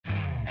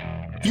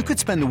You could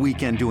spend the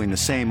weekend doing the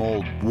same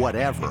old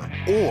whatever,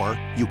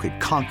 or you could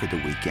conquer the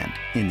weekend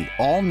in the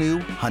all-new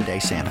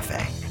Hyundai Santa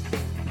Fe.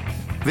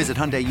 Visit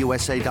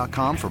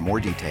HyundaiUSA.com for more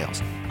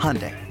details.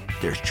 Hyundai,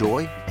 there's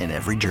joy in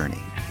every journey.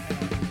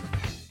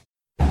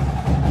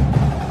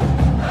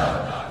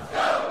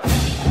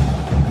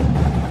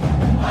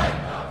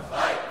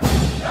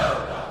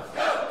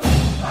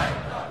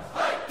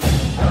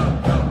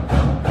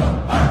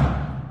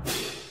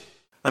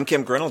 I'm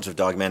Kim Grinolds of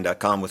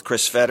Dogman.com with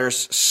Chris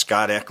Fetters,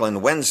 Scott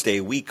Eklund. Wednesday,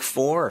 week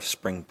 4 of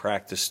spring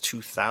practice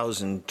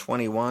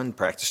 2021.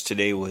 Practice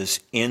today was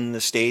in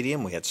the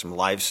stadium. We had some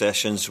live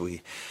sessions.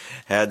 We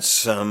had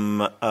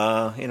some,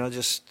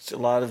 just a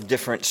lot of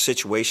different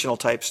situational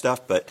type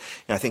stuff. But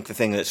I think the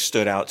thing that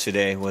stood out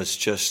today was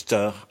just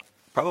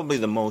probably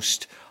the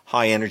most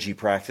high energy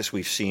practice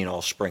we've seen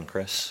all spring,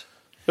 Chris.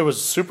 It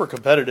was super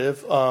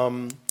competitive.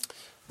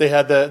 They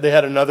had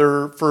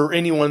another, for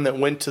anyone that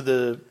went to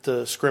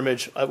the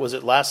scrimmage, was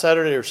it last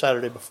Saturday or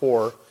Saturday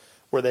before,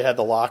 where they had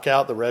the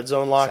lockout, the red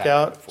zone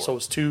lockout? So it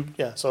was two,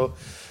 yeah. So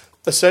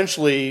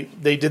essentially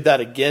they did that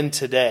again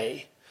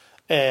today.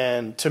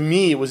 And to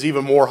me, it was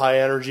even more high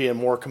energy and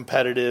more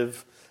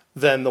competitive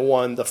than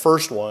the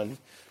first one,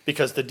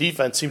 because the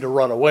defense seemed to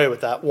run away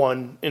with that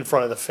one in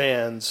front of the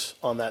fans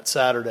on that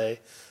Saturday.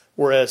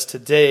 Whereas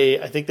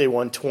today, I think they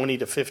won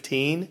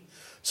 20-15.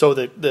 So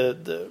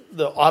the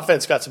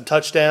offense got some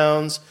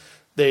touchdowns.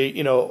 They,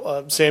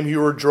 Sam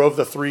Heward drove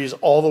the threes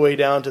all the way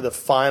down to the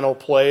final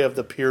play of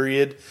the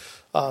period.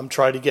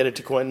 Tried to get it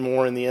to Quentin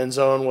Moore in the end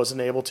zone, wasn't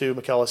able to.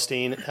 Mikel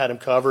Esteen had him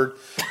covered,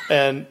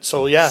 and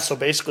so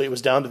basically it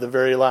was down to the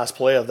very last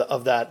play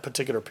of that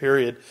particular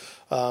period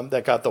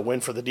that got the win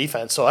for the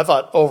defense. So I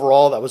thought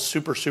overall that was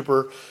super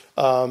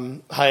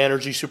high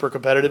energy, super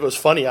competitive. It was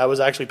funny. I was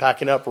actually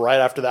packing up right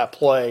after that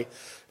play,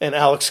 and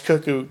Alex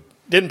Cook, who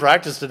didn't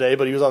practice today,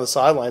 but he was on the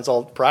sidelines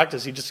all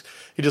practice. He just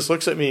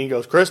looks at me and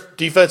goes, "Chris,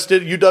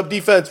 UW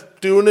defense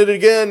doing it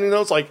again."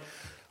 It's like,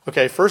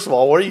 okay, first of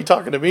all, what are you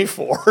talking to me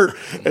for?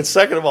 And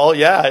second of all,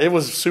 yeah, it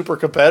was super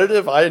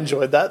competitive. I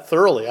enjoyed that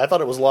thoroughly. I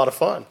thought it was a lot of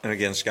fun. And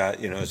again, Scott,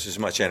 it's as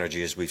much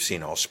energy as we've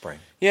seen all spring.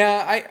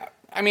 Yeah,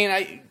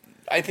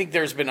 I think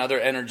there's been other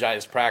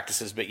energized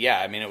practices, but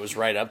yeah, it was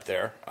right up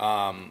there.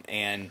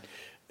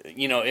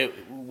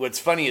 What's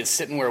funny is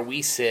sitting where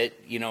we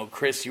sit,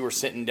 Chris, you were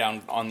sitting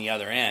down on the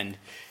other end,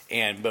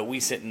 but we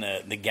sit in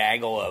the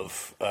gaggle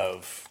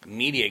of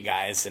media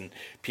guys, and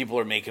people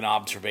are making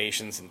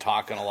observations and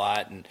talking a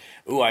lot, and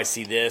I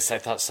see this,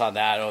 saw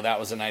that, that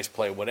was a nice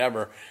play,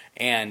 whatever.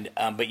 And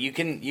but you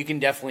can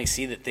definitely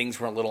see that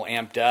things were a little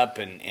amped up,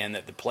 and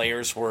that the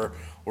players were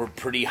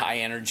pretty high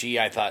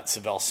energy. I thought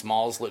Savell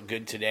Smalls looked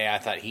good today. I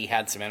thought he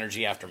had some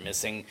energy after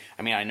missing.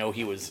 I know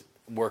he was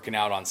working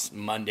out on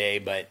Monday,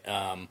 but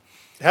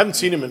haven't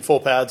seen him in full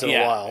pads in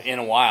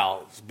a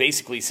while.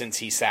 Basically since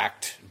he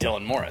sacked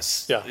Dylan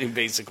Morris. Yeah,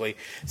 basically.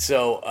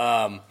 So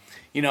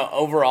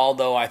overall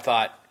though, I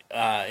thought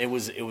it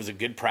was a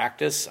good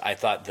practice. I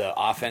thought the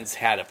offense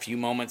had a few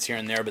moments here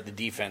and there, but the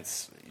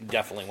defense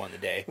definitely won the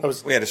day.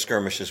 We had a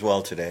skirmish as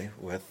well today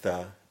with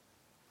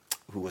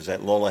who was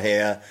that?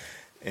 Lolohea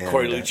and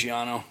Corey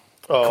Luciano.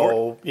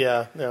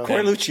 Yeah.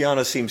 Corey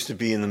Luciano seems to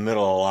be in the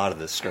middle of a lot of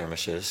the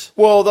skirmishes.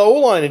 Well, the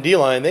O-line and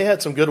D-line, they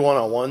had some good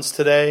one-on-ones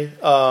today.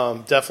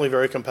 Definitely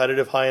very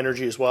competitive, high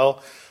energy as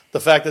well. The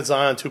fact that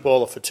Zion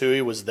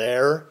Tupuola-Fatui was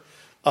there,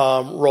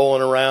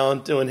 rolling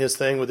around, doing his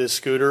thing with his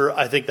scooter,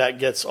 I think that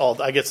gets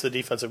the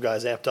defensive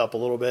guys amped up a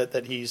little bit,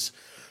 that he's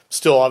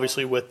still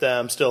obviously with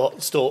them,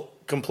 still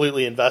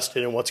completely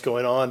invested in what's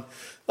going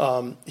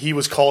on. He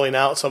was calling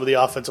out some of the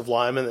offensive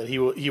linemen that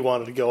he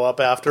wanted to go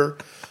up after.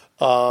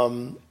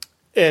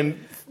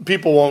 And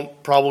people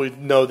won't probably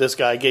know this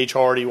guy, Gage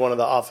Hardy, one of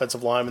the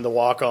offensive linemen, the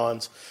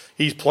walk-ons.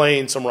 He's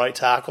playing some right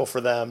tackle for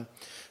them.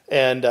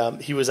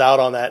 And he was out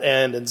on that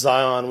end, and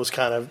Zion was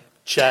kind of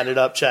chatting it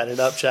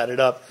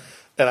up.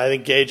 And I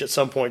think Gage at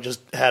some point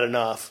just had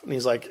enough. And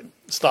he's like,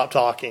 "Stop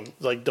talking."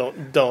 He's like,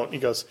 don't. He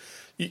goes,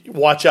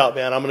 "Watch out,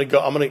 man. I'm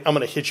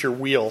gonna hit your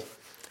wheel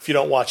if you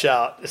don't watch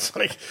out." It's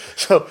like,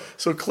 so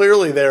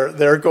clearly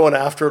they're going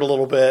after it a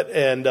little bit.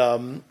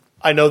 And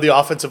I know the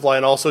offensive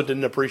line also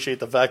didn't appreciate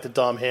the fact that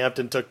Dom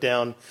Hampton took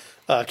down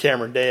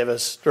Cameron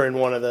Davis during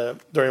one of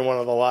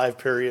the live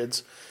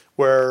periods,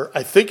 where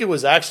I think it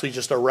was actually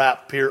just a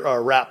rap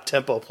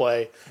tempo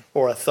play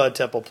or a thud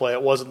tempo play.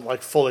 It wasn't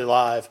like fully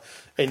live,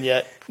 and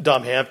yet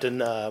Dom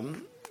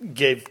Hampton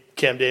gave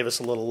Cam Davis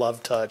a little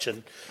love touch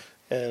and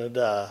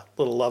a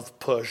little love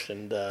push,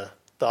 and the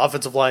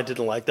offensive line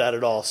didn't like that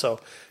at all. So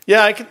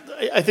yeah,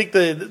 I think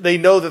they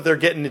know that they're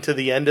getting to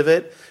the end of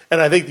it. And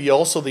I think the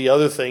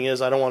other thing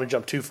is, I don't want to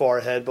jump too far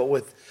ahead, but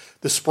with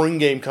the spring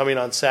game coming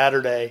on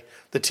Saturday,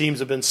 the teams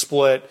have been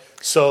split,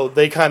 so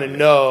they kind of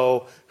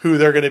know who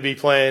they're going to be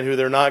playing, who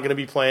they're not going to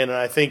be playing. And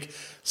I think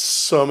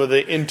some of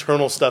the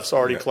internal stuff's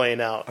already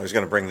playing out. I was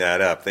going to bring that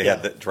up. They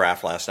had the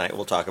draft last night.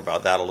 We'll talk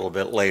about that a little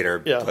bit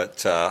later. Yeah.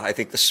 But I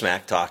think the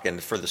smack talking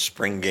for the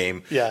spring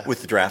game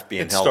with the draft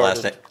being held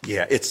started. last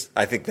night,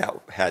 I think that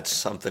had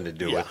something to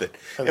do with it.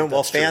 I think And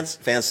while that's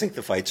fans think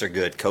the fights are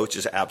good,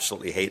 coaches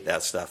absolutely hate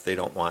that stuff. They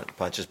don't want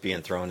punches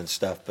being thrown and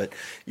stuff. But,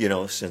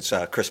 since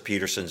Chris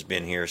Peterson's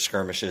been here,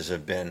 skirmishes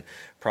have been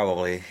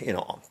probably,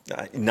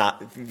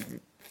 not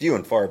few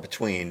and far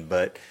between.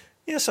 But,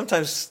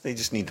 sometimes they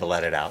just need to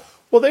let it out.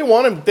 Well, they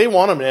want him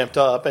amped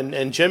up,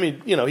 and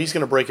Jimmy, he's going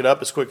to break it up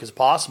as quick as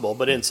possible.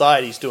 But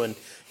inside, he's doing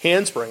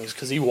handsprings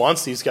because he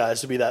wants these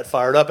guys to be that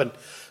fired up. And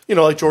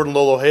like Jordan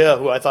Lolohea,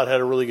 who I thought had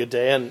a really good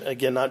day, and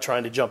again, not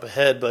trying to jump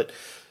ahead, but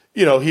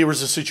he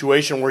was a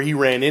situation where he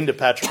ran into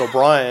Patrick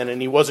O'Brien,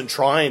 and he wasn't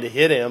trying to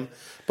hit him,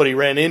 but he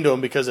ran into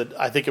him because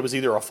I think it was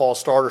either a false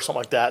start or something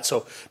like that.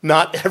 So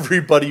not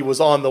everybody was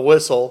on the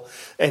whistle,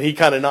 and he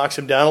kind of knocks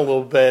him down a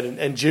little bit,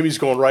 and Jimmy's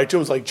going right to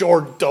him. It's like,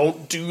 Jordan,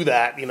 don't do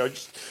that.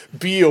 Just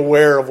be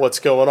aware of what's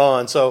going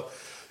on. So,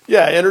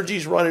 yeah,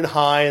 energy's running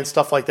high and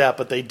stuff like that,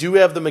 but they do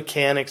have the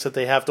mechanics that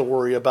they have to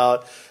worry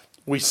about.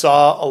 We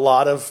saw a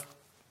lot of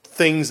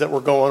things that were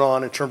going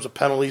on in terms of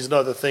penalties and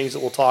other things that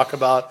we'll talk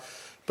about,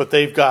 but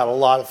they've got a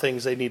lot of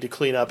things they need to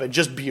clean up and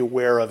just be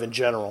aware of in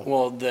general.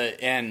 Well,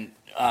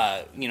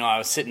 I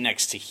was sitting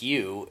next to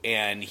Hugh,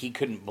 and he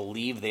couldn't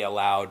believe they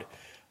allowed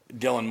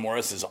Dylan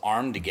Morris's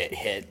arm to get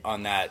hit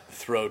on that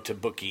throw to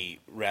Bookie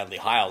Radley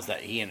Hiles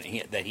that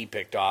he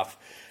picked off.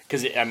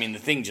 Because, the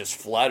thing just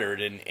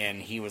fluttered,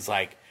 and he was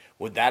like,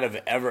 would that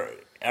have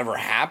ever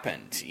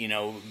happened?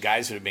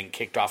 Guys would have been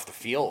kicked off the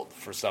field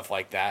for stuff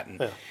like that.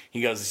 And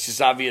he goes, it's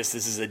just obvious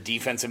this is a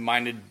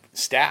defensive-minded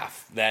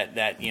staff, that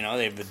they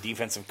have a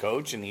defensive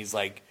coach, and he's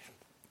like,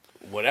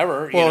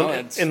 whatever.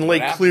 And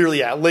Lake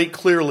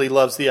clearly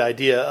loves the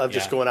idea of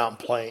just going out and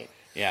playing.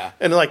 Yeah.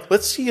 And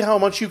let's see how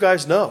much you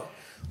guys know.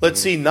 Let's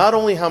see not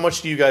only how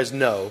much do you guys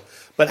know,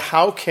 but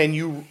how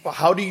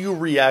do you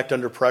react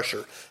under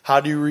pressure? How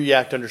do you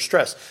react under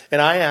stress?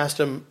 And I asked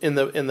him in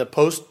the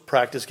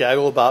post-practice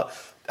gaggle about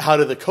how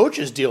do the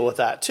coaches deal with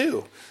that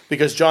too?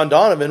 Because John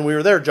Donovan, we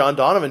were there, John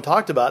Donovan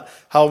talked about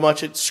how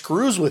much it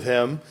screws with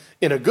him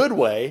in a good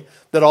way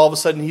that all of a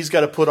sudden he's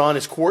got to put on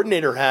his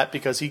coordinator hat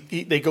because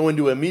they go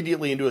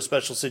immediately into a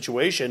special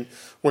situation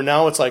where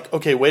now it's like,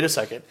 okay, wait a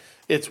second.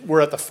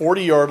 We're at the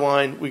 40-yard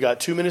line. We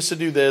got 2 minutes to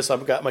do this.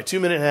 I've got my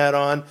 2-minute hat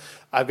on.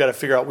 I've got to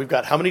figure out we've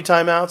got how many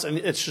timeouts, and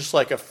it's just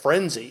like a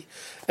frenzy.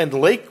 And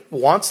Lake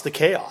wants the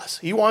chaos.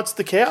 He wants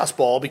the chaos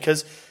ball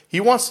because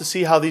he wants to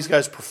see how these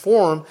guys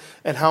perform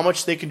and how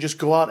much they can just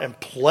go out and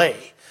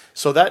play.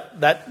 So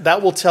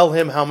that will tell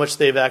him how much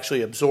they've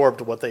actually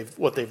absorbed what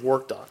they've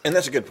worked on. And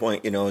that's a good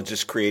point,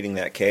 just creating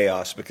that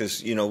chaos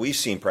because, we've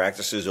seen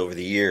practices over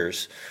the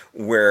years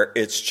where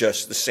it's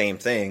just the same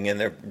thing and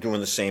they're doing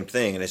the same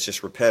thing and it's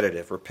just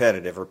repetitive.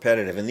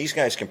 And these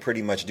guys can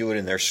pretty much do it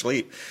in their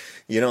sleep,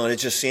 and it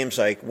just seems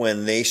like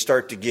when they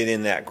start to get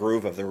in that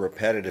groove of the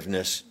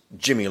repetitiveness,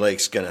 Jimmy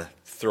Lake's going to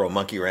throw a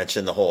monkey wrench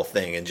in the whole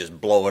thing and just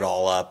blow it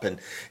all up. And,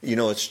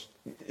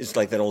 it's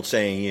like that old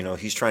saying,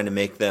 he's trying to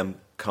make them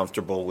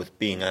comfortable with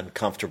being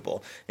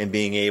uncomfortable and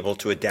being able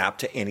to adapt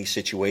to any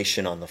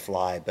situation on the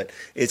fly. But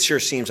it sure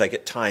seems like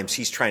at times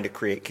he's trying to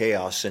create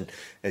chaos. And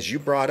as you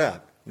brought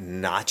up,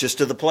 not just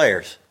to the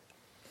players,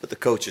 but the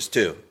coaches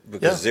too,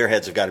 because their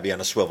heads have got to be on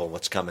a swivel.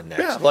 What's coming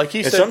next? Yeah, like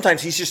he said. And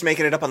sometimes he's just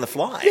making it up on the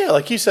fly. Yeah,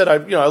 like he said, I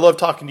love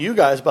talking to you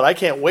guys, but I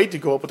can't wait to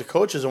go up with the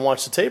coaches and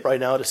watch the tape right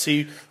now to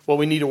see what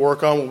we need to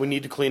work on, what we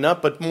need to clean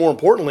up. But more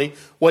importantly,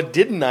 what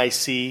didn't I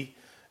see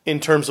in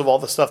terms of all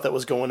the stuff that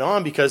was going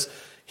on? Because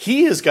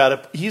he's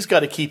got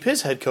to keep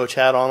his head coach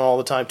hat on all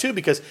the time too,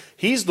 because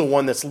he's the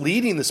one that's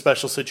leading the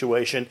special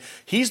situation.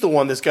 He's the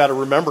one that's got to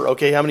remember,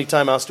 okay, how many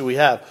timeouts do we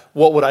have?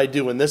 What would I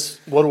do in this?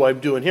 What do I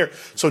do in here?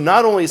 So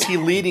not only is he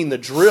leading the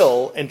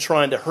drill and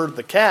trying to herd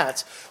the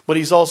cats, but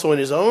he's also in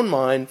his own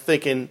mind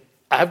thinking,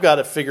 I've got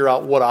to figure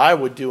out what I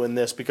would do in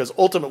this, because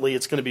ultimately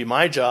it's going to be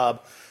my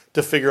job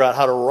to figure out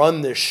how to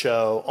run this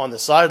show on the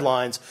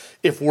sidelines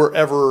if we're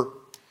ever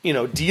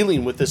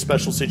dealing with this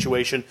special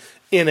situation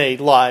in a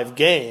live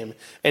game.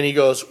 And he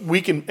goes,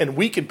 we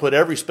can put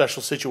every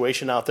special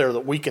situation out there that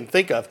we can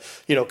think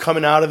of.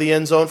 Coming out of the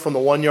end zone from the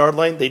 1 yard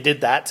line, they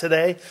did that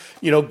today.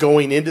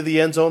 Going into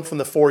the end zone from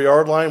the 4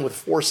 yard line with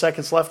 4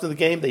 seconds left in the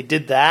game, they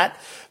did that.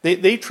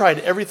 They tried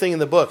everything in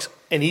the books.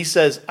 And he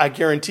says, I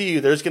guarantee you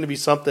there's going to be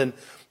something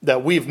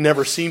that we've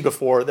never seen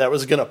before that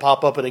was going to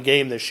pop up in a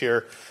game this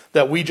year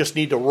that we just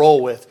need to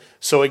roll with.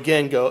 So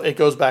again, it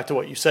goes back to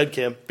what you said,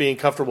 Kim, being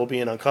comfortable,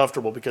 being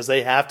uncomfortable, because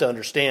they have to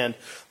understand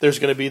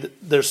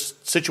there's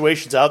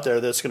situations out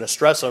there that's going to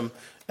stress them,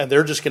 and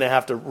they're just going to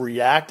have to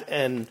react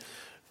and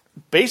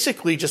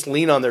basically just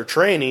lean on their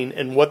training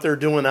and what they're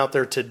doing out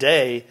there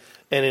today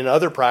and in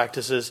other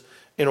practices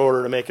in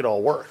order to make it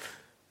all work.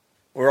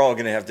 We're all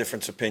going to have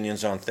different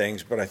opinions on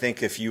things, but I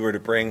think if you were to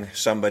bring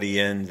somebody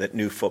in that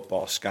knew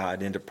football,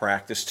 Scott, into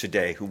practice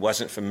today who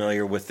wasn't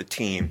familiar with the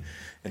team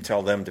and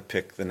tell them to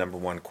pick the number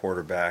one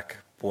quarterback,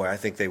 boy, I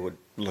think they would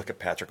look at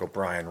Patrick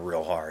O'Brien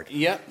real hard.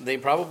 Yeah, they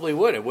probably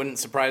would. It wouldn't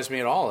surprise me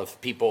at all if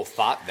people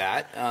thought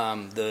that.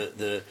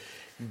 The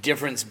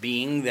difference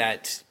being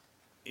that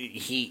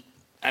the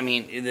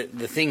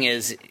thing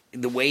is,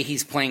 the way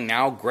he's playing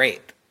now,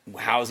 great.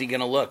 How is he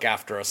going to look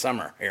after a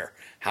summer here?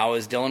 How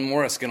is Dylan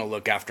Morris going to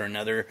look after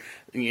another,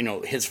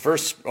 his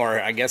first, or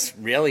I guess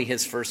really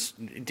his first,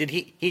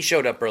 he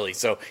showed up early,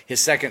 so his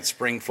second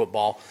spring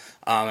football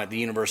at the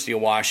University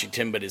of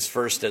Washington, but his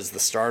first as the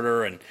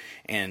starter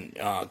and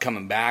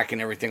coming back and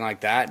everything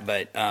like that.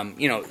 But,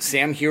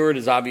 Sam Heward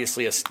is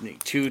obviously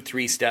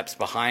 2-3 steps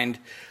behind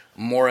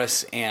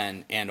Morris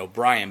and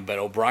O'Brien, but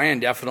O'Brien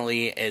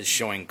definitely is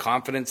showing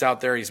confidence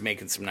out there. He's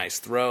making some nice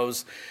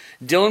throws.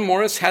 Dylan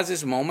Morris has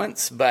his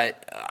moments,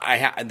 but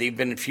they've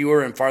been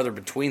fewer and farther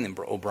between than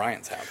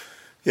O'Brien's have.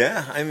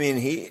 Yeah, I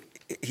mean,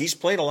 he's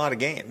played a lot of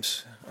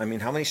games. I mean,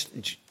 how many?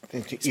 He's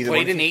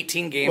played in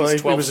 18 games, well,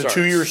 12 he was starts. a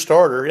 2-year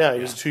starter. Yeah, he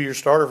was a 2-year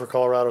starter for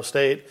Colorado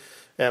State.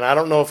 And I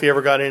don't know if he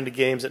ever got into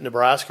games at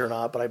Nebraska or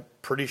not, but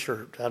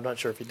I'm not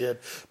sure if he did.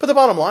 But the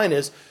bottom line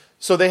is,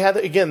 so they had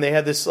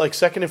this like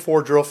 2nd and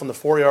 4 drill from the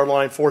 4-yard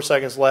line, 4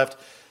 seconds left.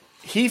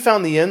 He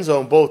found the end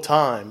zone both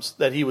times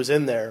that he was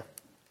in there.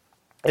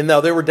 And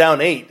now they were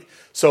down 8,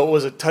 so it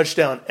was a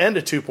touchdown and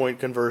a 2-point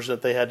conversion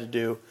that they had to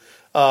do.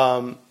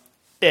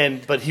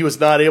 But he was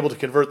not able to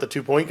convert the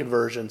 2-point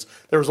conversions.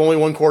 There was only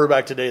one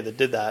quarterback today that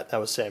did that. That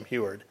was Sam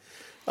Heward.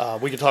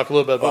 We can talk a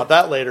little bit about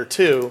that later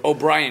too.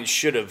 O'Brien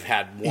should have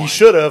had one. He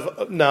should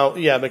have. Now,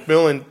 yeah,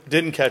 McMillan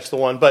didn't catch the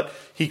one, but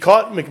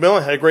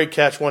McMillan had a great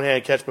catch,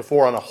 one-handed catch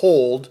before on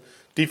a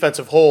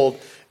defensive hold.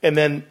 And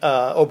then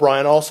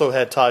O'Brien also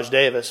had Taj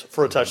Davis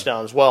for a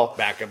touchdown as well.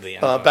 Back of the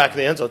end zone. Back of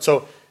the end zone.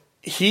 So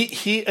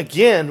he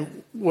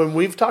again, when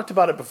we've talked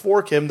about it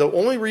before, Kim, the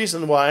only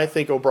reason why I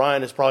think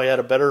O'Brien has probably had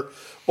a better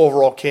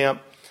overall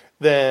camp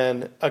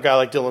than a guy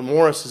like Dylan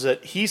Morris is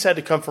that he's had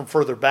to come from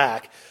further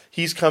back.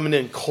 He's coming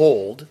in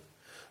cold,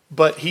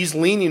 but he's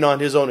leaning on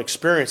his own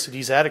experience that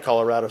he's had at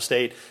Colorado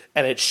State,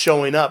 and it's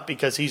showing up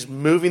because he's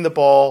moving the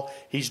ball,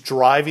 he's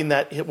driving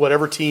that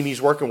whatever team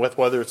he's working with,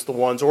 whether it's the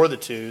ones or the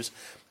twos,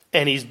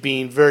 and he's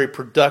being very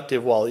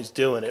productive while he's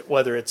doing it,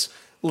 whether it's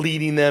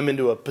leading them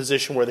into a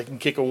position where they can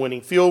kick a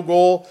winning field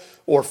goal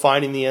or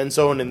finding the end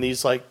zone in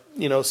these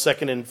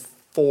 2nd and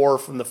 4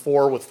 from the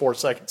 4 with 4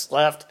 seconds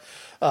left.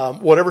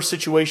 Whatever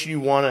situation you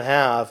want to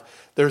have,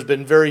 there's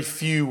been very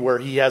few where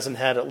he hasn't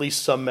had at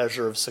least some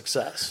measure of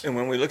success. And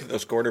when we look at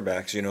those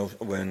quarterbacks,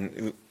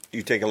 when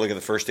you take a look at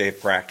the first day of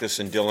practice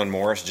and Dylan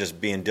Morris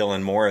just being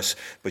Dylan Morris,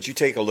 but you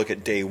take a look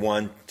at day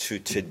 1 to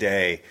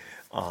today,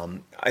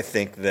 I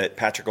think that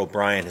Patrick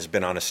O'Brien has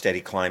been on a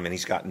steady climb and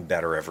he's gotten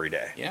better every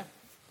day. Yeah,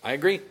 I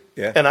agree.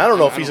 Yeah. And I don't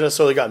know if he's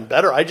necessarily gotten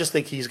better. I just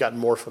think he's gotten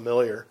more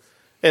familiar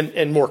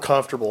and more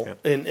comfortable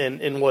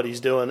in what he's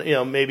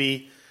doing.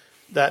 Maybe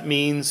that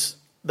means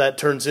that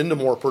turns into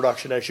more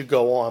production as you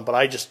go on. But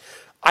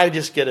I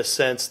just get a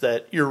sense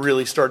that you're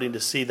really starting to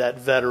see that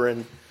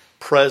veteran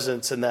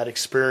presence and that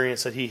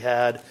experience that he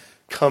had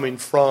coming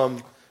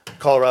from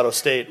Colorado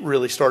State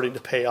really starting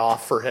to pay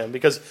off for him.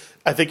 Because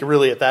I think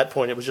really at that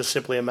point it was just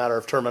simply a matter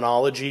of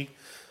terminology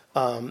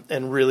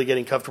and really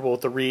getting comfortable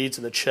with the reads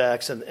and the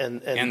checks and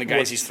the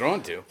guys he's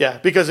throwing to. Yeah,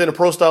 because in a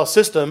pro-style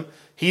system,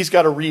 he's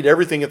got to read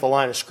everything at the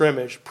line of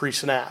scrimmage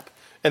pre-snap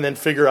and then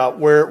figure out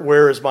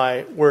where is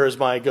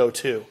my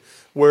go-to.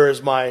 Where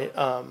is my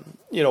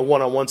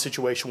one-on-one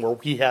situation where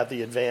we have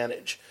the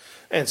advantage?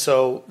 And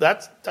so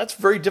that's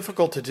very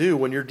difficult to do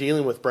when you're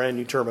dealing with brand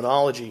new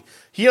terminology.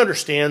 He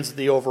understands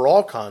the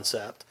overall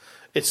concept.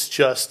 It's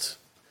just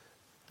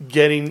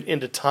getting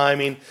into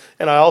timing.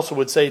 And I also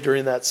would say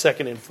during that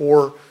 2nd and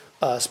 4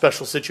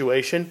 special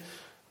situation,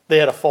 they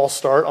had a false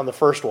start on the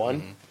first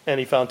one, and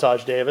he found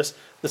Taj Davis.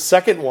 The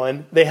second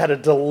one, they had a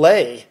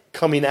delay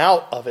coming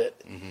out of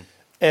it,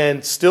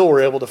 and still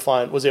was able to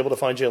find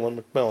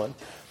Jalen McMillan.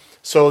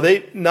 So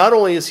not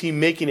only is he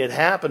making it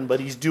happen, but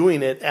he's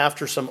doing it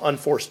after some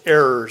unforced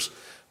errors,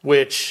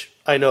 which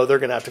I know they're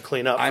going to have to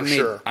clean up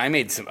sure. I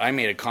made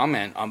a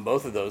comment on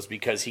both of those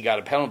because he got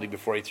a penalty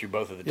before he threw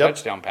both of the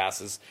touchdown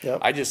passes. Yep.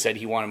 I just said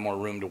he wanted more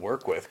room to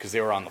work with because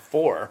they were on the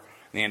 4 and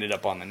they ended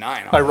up on the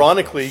 9.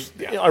 Ironically,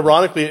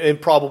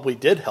 it probably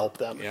did help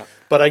them. Yeah.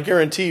 But I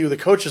guarantee you the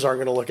coaches aren't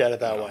going to look at it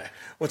that way.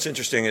 What's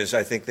interesting is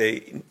I think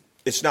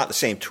it's not the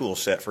same tool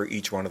set for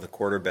each one of the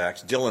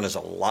quarterbacks. Dylan is a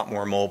lot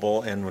more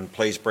mobile, and when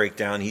plays break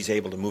down, he's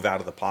able to move out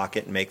of the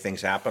pocket and make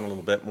things happen a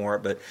little bit more.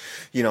 But,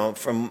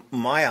 from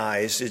my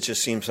eyes, it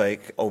just seems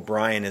like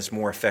O'Brien is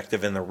more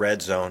effective in the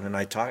red zone. And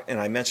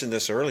I mentioned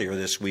this earlier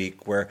this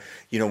week where,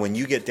 when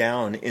you get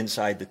down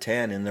inside the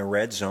 10 in the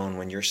red zone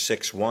when you're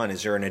 6'1",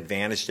 is there an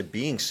advantage to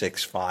being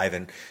 6'5"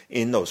 and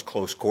in those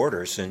close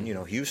quarters? And,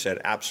 Hugh said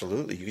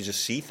absolutely. You can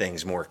just see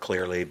things more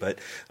clearly. But,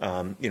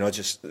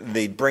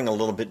 they bring a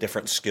little bit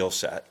different skill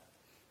set.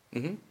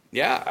 Mm-hmm.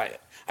 Yeah,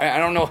 I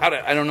don't know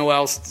I don't know how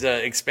else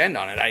to expand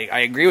on it. I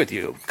agree with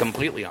you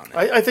completely on that.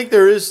 I think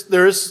there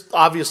is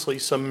obviously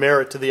some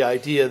merit to the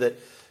idea that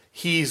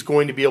he's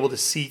going to be able to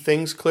see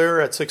things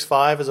clearer at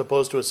 6'5" as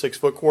opposed to a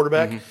 6-foot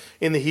quarterback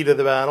in the heat of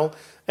the battle.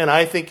 And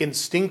I think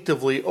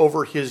instinctively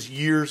over his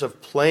years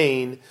of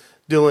playing,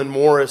 Dylan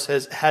Morris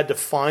has had to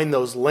find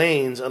those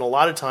lanes, and a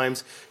lot of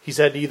times he's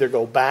had to either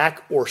go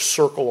back or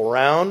circle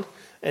around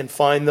and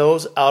find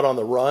those out on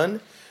the run.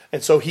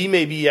 And so he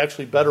may be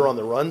actually better on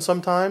the run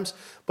sometimes.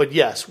 But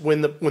yes,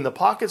 when the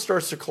pocket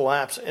starts to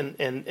collapse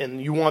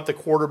and you want the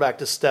quarterback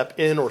to step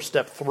in or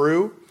step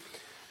through,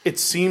 it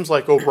seems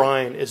like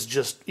O'Brien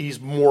he's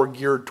more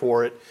geared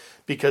toward it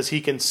because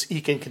he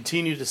can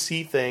continue to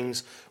see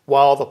things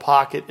while the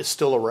pocket is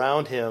still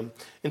around him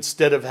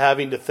instead of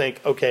having to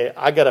think, okay,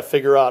 I got to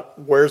figure out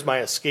where's my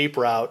escape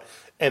route,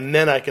 and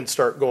then I can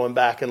start going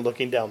back and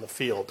looking down the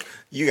field.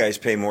 You guys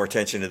pay more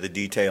attention to the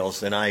details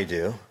than I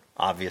do,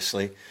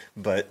 obviously,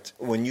 but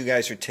when you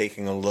guys are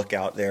taking a look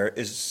out there,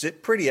 is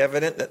it pretty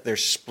evident that they're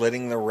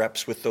splitting the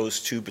reps with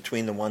those two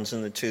between the ones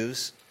and the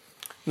twos?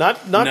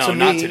 Not No, to me.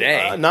 not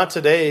today. Not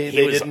today.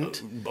 They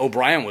didn't.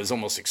 O'Brien was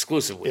almost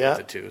exclusively with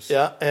the twos.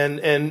 Yeah, and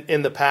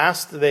in the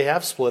past they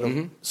have split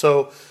them.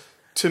 So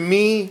to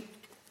me,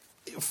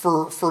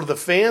 for the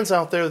fans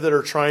out there that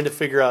are trying to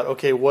figure out,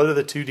 okay, what are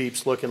the two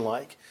deeps looking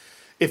like?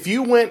 If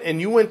you went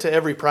to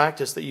every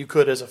practice that you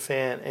could as a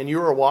fan and you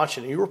were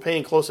watching and you were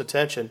paying close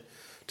attention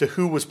to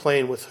who was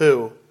playing with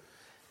who,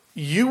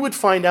 you would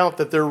find out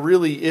that there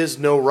really is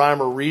no rhyme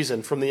or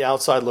reason from the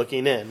outside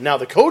looking in. Now,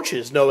 the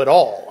coaches know it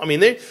all. I mean,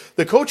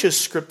 the coaches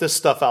script this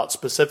stuff out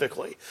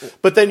specifically.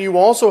 But then you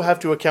also have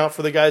to account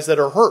for the guys that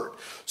are hurt.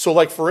 So,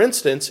 like, for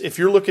instance, if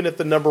you're looking at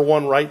the number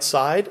one right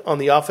side on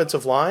the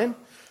offensive line,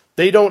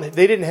 they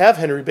didn't have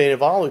Henry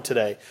Bainivalu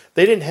today.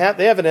 They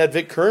haven't had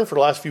Vic Kern for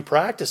the last few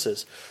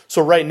practices.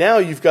 So right now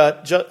you've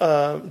got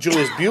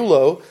Julius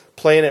Buelow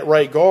playing at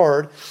right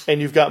guard, and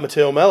you've got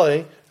Mateo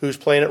Mele who's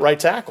playing at right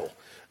tackle.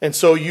 And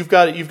so you've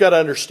got to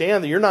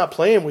understand that you're not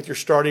playing with your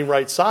starting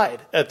right side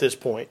at this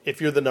point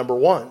if you're the number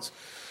ones.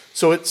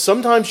 So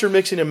sometimes you're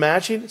mixing and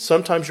matching.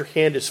 Sometimes your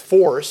hand is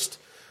forced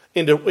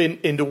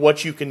into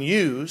what you can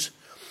use.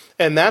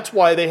 And that's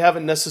why they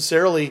haven't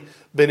necessarily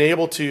been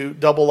able to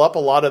double up a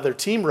lot of their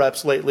team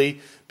reps lately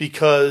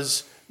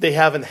because they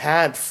haven't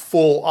had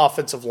full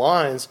offensive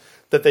lines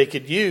that they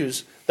could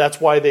use.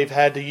 That's why they've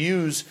had to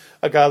use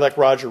a guy like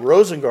Roger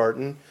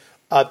Rosengarten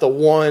at the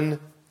one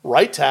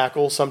right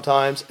tackle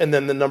sometimes, and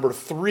then the number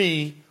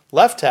 3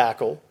 left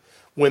tackle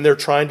when they're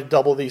trying to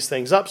double these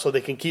things up so they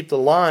can keep the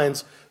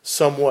lines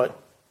somewhat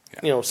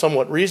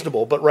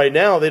reasonable. But right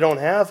now they don't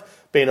have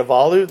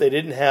Bainivalu, they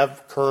didn't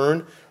have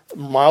Kern,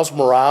 Miles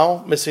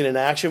Morale missing in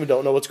action. We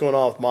don't know what's going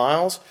on with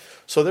Miles.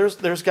 So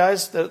there's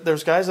guys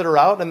that are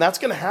out, and that's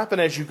going to happen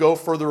as you go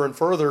further and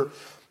further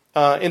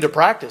into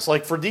practice.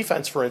 Like for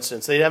defense, for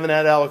instance, they haven't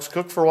had Alex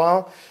Cook for a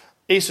while.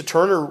 Asa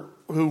Turner,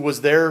 who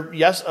was there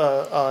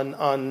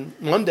on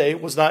Monday,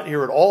 was not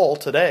here at all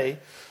today.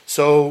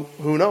 So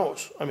who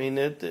knows? I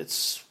mean,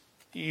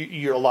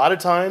 you're a lot of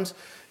times,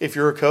 if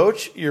you're a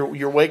coach,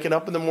 you're waking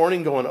up in the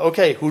morning going,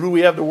 okay, who do we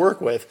have to work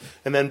with?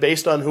 And then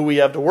based on who we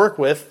have to work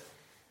with,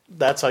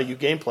 that's how you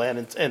game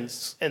plan and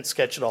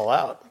sketch it all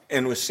out.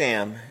 And with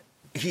Sam,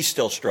 he's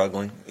still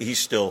struggling. He's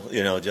still,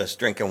 just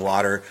drinking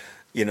water.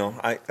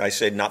 I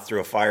said not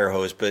through a fire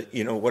hose, but,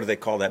 what do they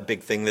call that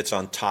big thing that's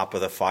on top of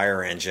the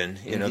fire engine?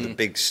 The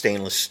big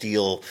stainless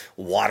steel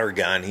water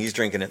gun. He's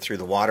drinking it through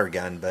the water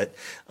gun, but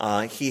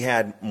he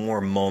had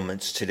more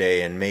moments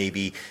today and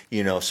maybe,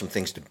 some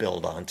things to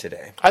build on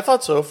today. I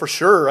thought so, for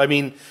sure. I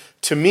mean,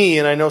 to me,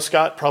 and I know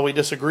Scott probably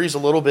disagrees a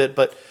little bit,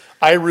 but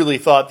I really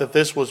thought that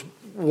this was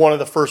one of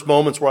the first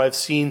moments where I've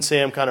seen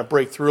Sam kind of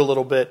break through a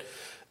little bit,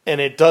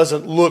 and it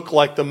doesn't look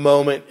like the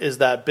moment is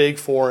that big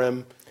for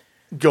him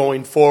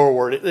going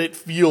forward. It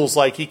feels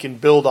like he can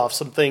build off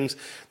some things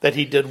that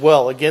he did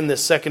well. Again,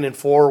 this 2nd and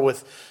 4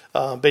 with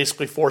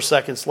basically 4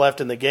 seconds left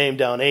in the game,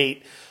 down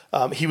 8.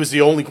 He was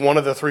the only one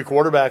of the 3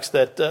 quarterbacks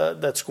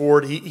that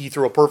scored. He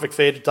threw a perfect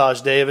fade to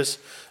Taj Davis.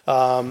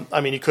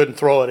 He couldn't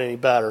throw it any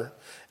better.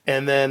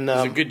 And then it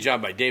was a good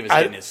job by Davis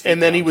getting his feet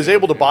and then down he was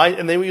able to buy,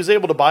 and then he was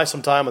able to buy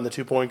some time on the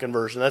 2-point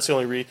conversion. That's the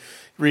only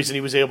reason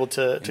he was able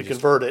to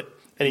convert it.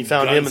 And he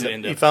found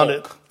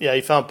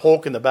he found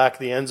Polk in the back of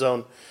the end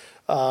zone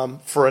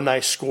for a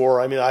nice score.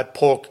 I mean, I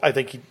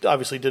think he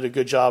obviously did a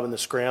good job in the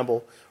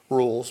scramble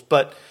rules,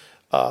 but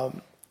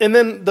and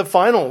then the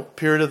final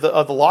period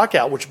of the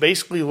lockout, which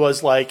basically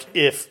was like,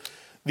 if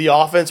the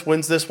offense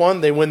wins this one,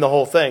 they win the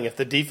whole thing. If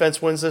the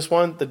defense wins this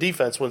one, the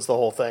defense wins the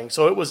whole thing.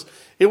 So it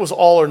was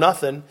all or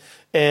nothing,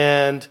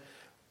 and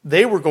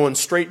they were going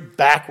straight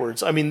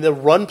backwards. I mean, the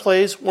run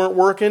plays weren't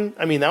working.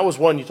 I mean, that was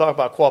one. You talk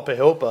about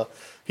Kuapehopa.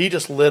 He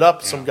just lit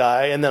up some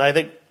guy, and then I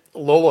think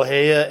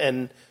Lolohea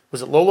and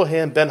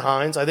Ben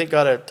Hines, I think,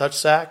 got a touch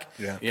sack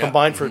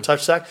combined for a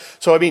touch sack.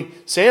 So, I mean,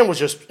 Sam was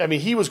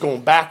he was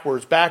going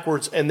backwards,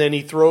 and then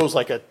he throws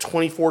like a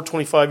 24,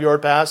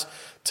 25-yard pass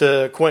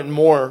to Quentin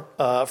Moore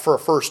for a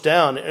first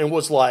down, and it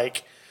was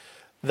like,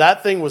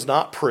 that thing was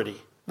not pretty.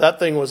 That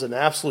thing was an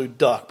absolute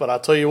duck, but I'll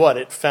tell you what,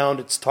 it found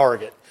its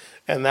target,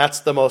 and that's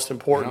the most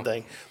important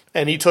thing.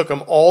 And he took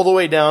him all the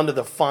way down to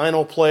the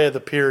final play of the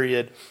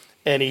period,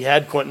 and he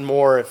had Quentin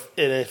Moore.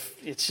 If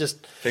it's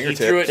just he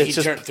threw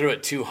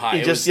it too high.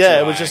 It's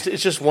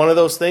just one of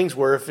those things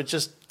where if it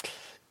just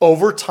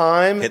over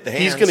time,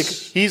 he's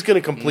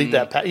gonna complete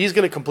that. He's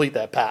gonna complete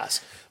that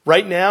pass.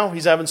 Right now,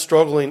 he's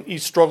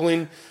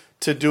struggling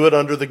to do it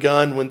under the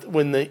gun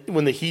when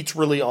the heat's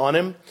really on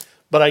him.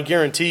 But I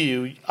guarantee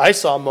you, I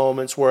saw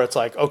moments where it's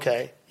like,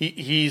 okay,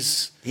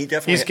 he's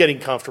getting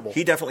comfortable.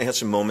 He definitely has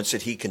some moments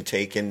that he can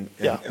take and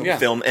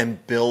film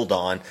and build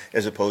on,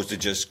 as opposed to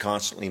just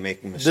constantly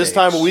making mistakes. This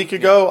time a week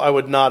ago, I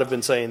would not have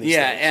been saying these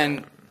things. Yeah,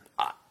 and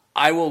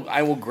I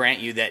will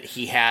grant you that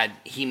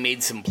he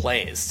made some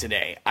plays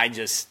today.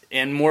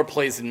 And more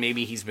plays than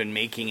maybe he's been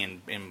making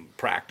in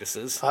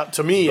practices.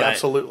 To me,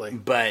 absolutely.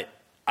 But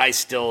I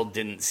still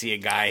didn't see a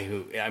guy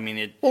who. I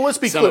mean, well, let's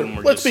be clear.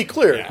 Let's be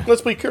clear. Yeah.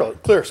 Let's be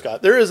clear,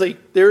 Scott. There is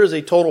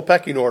a total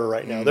pecking order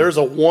right now. There is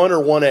a 1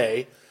 or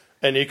 1A,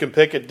 and you can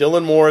pick it.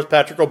 Dylan Morris,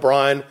 Patrick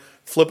O'Brien,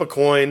 flip a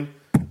coin,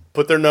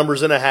 put their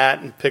numbers in a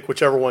hat, and pick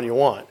whichever one you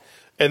want.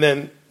 And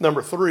then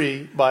number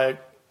 3 by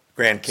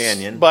Grand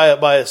Canyon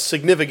by a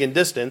significant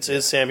distance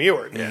is Sam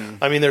Ewart. Yeah.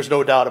 I mean, there's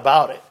no doubt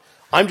about it.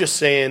 I'm just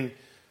saying,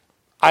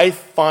 I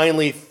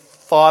finally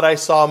thought I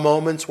saw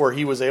moments where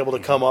he was able to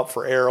come up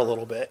for air a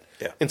little bit.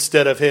 Yeah.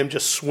 Instead of him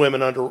just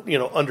swimming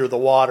under the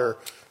water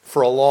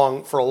for a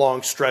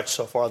long stretch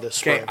so far this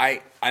spring.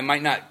 Okay, I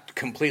might not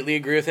completely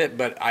agree with it,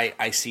 but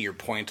I see your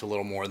point a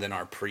little more than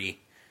our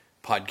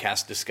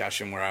pre-podcast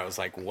discussion where I was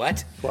like,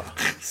 what? Well,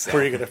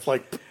 were you going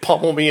to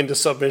pummel me into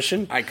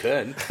submission? I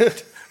could.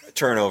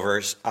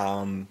 Turnovers.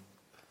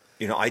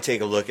 I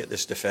take a look at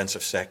this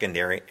defensive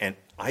secondary, and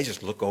I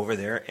just look over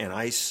there, and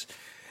I just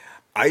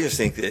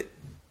think that,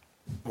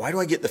 why do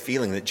I get the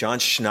feeling that John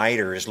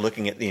Schneider is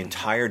looking at the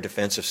entire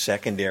defensive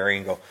secondary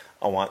and go,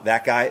 I want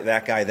that guy,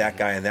 that guy, that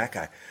guy, and that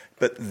guy.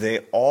 But they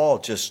all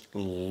just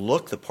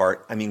look the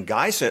part. I mean,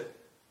 guys that,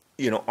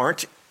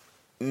 aren't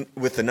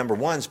with the number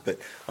ones, but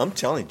I'm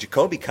telling you,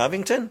 Jacoby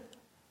Covington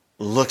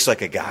looks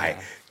like a guy.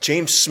 Yeah.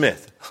 James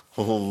Smith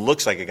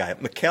looks like a guy.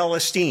 Mikel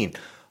Esteen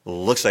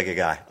looks like a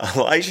guy.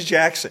 Elijah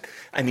Jackson.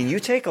 I mean,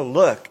 you take a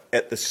look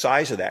at the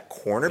size of that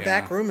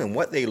cornerback room and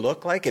what they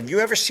look like. Have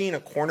you ever seen a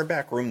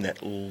cornerback room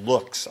that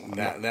looks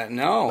that?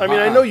 No. I mean,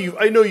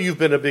 I know you've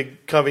been a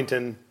big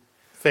Covington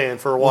fan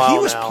for a while now.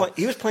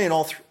 He was playing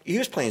he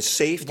was playing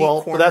safety.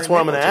 Well, that's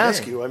what I'm going to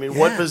ask you. I mean,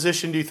 what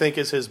position do you think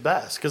is his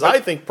best? Because I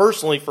think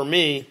personally, for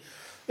me,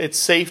 it's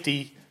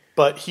safety.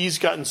 But he's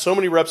gotten so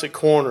many reps at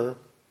corner,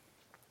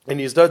 and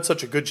he's done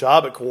such a good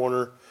job at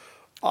corner.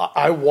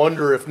 I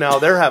wonder if now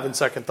they're having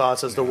second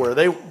thoughts as to where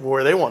they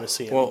want to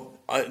see him. Well,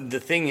 the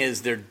thing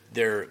is,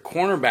 their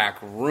cornerback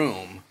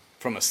room,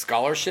 from a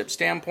scholarship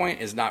standpoint,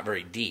 is not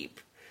very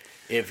deep.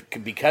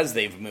 Because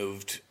they've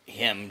moved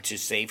him to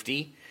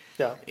safety.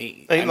 Yeah,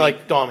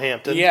 like Dom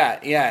Hampton. Yeah,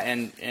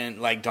 and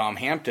like Dom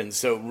Hampton.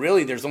 So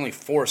really, there's only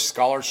 4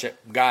 scholarship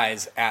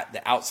guys at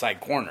the outside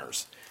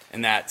corners,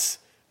 and that's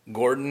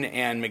Gordon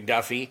and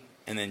McDuffie,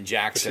 and then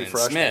Jackson and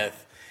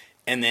Smith.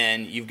 And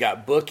then you've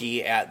got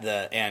Bookie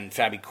and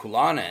Fabi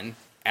Kulanen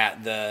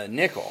at the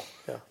nickel.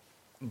 Yeah.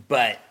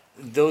 But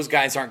those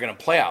guys aren't going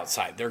to play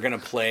outside. They're going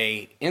to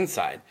play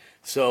inside.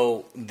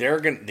 So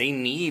they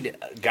need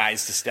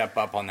guys to step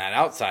up on that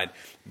outside.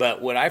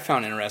 But what I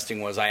found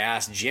interesting was I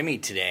asked Jimmy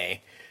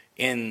today,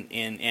 and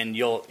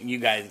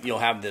you'll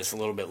have this a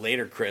little bit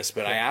later, Chris,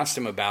 but I asked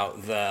him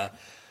about the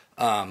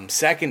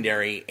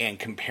secondary and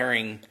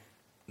comparing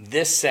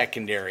this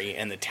secondary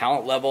and the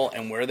talent level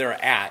and where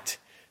they're at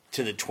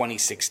to the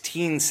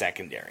 2016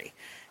 secondary,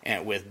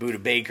 and with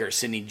Budda Baker,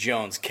 Sidney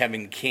Jones,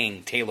 Kevin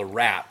King, Taylor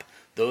Rapp,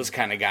 those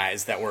kind of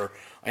guys that were,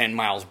 and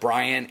Miles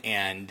Bryant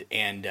and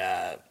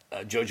JoJo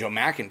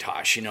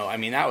McIntosh. I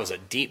mean, that was a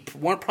deep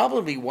one,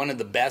 probably one of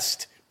the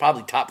best,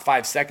 probably top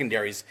 5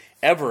 secondaries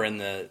ever in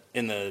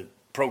the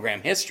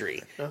program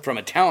history from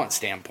a talent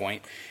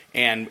standpoint.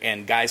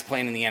 And guys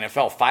playing in the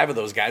NFL. 5 of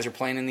those guys are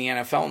playing in the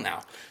NFL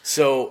now.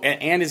 So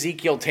and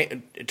Ezekiel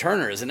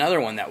Turner is another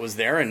one that was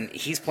there, and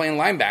he's playing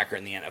linebacker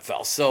in the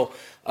NFL. So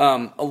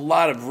a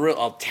lot of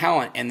real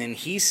talent. And then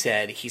he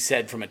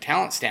said from a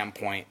talent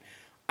standpoint,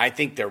 I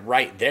think they're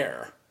right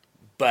there.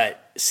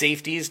 But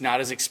safeties not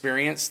as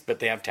experienced, but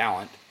they have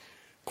talent.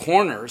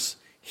 Corners,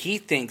 he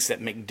thinks that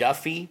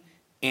McDuffie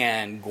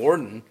and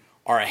Gordon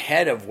are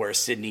ahead of where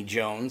Sidney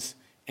Jones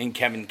and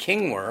Kevin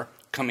King were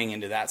coming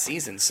into that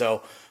season.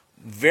 So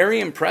very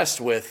impressed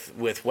with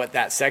what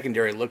that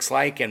secondary looks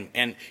like,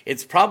 and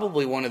it's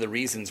probably one of the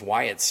reasons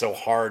why it's so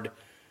hard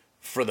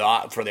for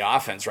the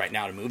offense right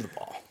now to move the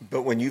ball.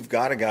 But when you've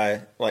got a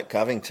guy like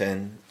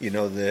Covington,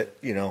 that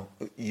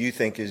you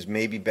think is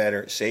maybe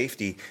better at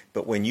safety,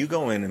 but when you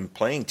go in and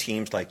playing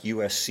teams like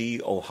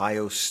USC,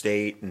 Ohio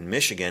State, and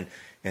Michigan,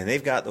 and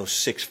they've got those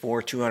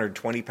 6'4",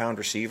 220-pound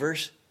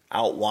receivers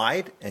out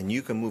wide, and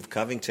you can move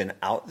Covington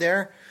out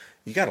there,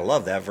 you got to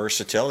love that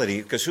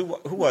versatility. Because who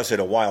was it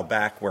a while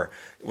back? Where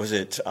was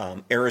it?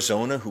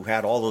 Arizona, who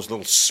had all those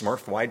little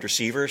Smurf wide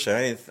receivers.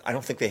 I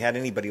don't think they had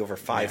anybody over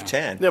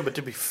 5'10". Yeah, but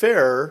to be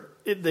fair,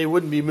 they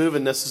wouldn't be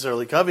moving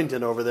necessarily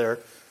Covington over there.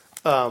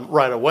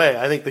 right away.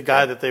 I think the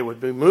guy that they would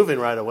be moving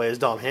right away is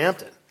Dom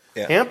Hampton.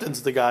 Yeah.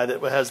 Hampton's the guy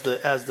that has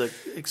the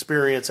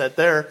experience at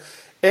there,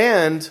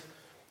 and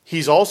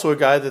he's also a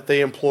guy that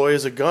they employ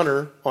as a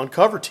gunner on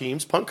cover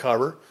teams, punt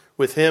cover.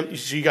 With him,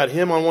 so you got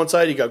him on one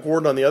side, you got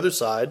Gordon on the other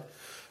side.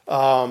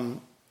 So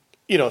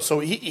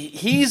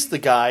he's the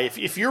guy.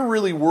 If you're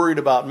really worried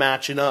about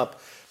matching up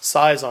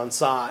size on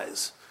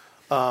size,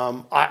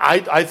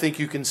 I think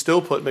you can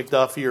still put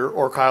McDuffie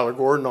or Kyler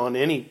Gordon on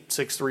any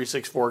 6'3",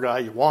 6'4" guy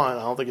you want.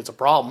 I don't think it's a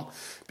problem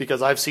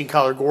because I've seen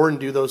Kyler Gordon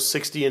do those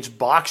 60-inch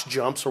box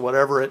jumps or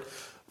whatever at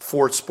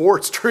Ford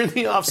Sports during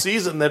the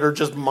offseason that are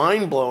just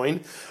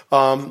mind-blowing.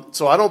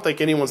 So I don't think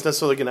anyone's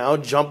necessarily going to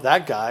out-jump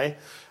that guy.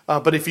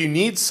 But if you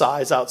need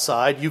size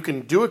outside, you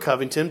can do a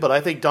Covington. But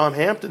I think Dom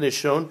Hampton has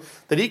shown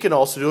that he can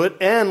also do it.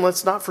 And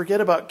let's not forget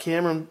about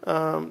Cameron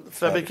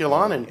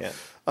Febekulainen. Yeah.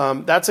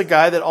 That's a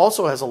guy that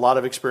also has a lot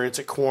of experience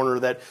at corner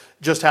that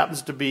just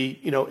happens to be,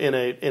 in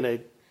a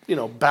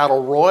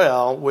battle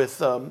royale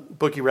with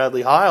Bookie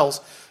Radley Hiles.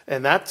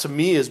 And that to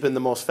me has been the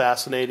most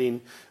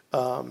fascinating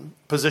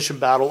position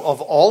battle of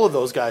all of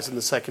those guys in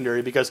the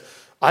secondary because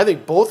I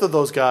think both of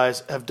those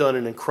guys have done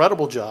an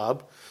incredible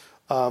job.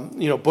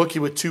 Bookie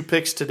with 2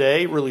 picks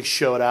today really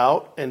showed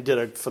out and did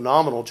a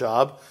phenomenal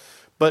job.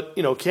 But,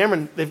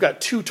 Cameron, they've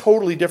got 2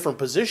 totally different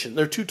positions.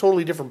 They're 2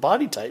 totally different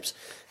body types.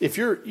 If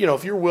you're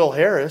Will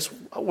Harris,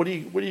 what are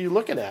you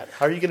looking at?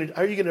 How are you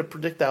going to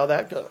predict how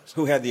that goes?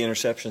 Who had the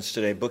interceptions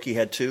today? Bookie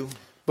had 2.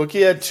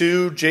 Bookie had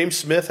 2. James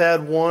Smith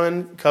had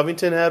 1.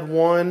 Covington had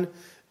 1.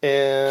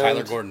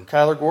 And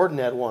Kyler Gordon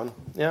had 1.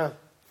 Yeah.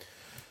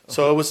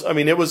 So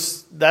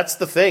that's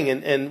the thing.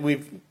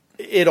 And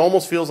it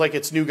almost feels like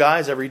it's new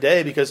guys every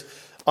day because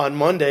on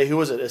Monday, who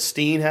was it?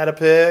 Esteen had a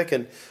pick.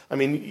 And,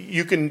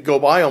 you can go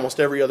by almost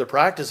every other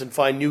practice and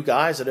find new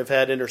guys that have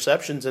had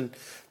interceptions. And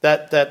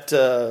that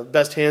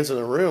best hands in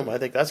the room, I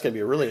think that's going to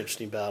be a really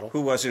interesting battle.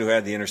 Who was it who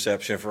had the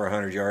interception for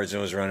 100 yards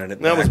and was running it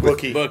that back? Was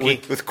Bookie.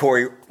 With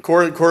Corey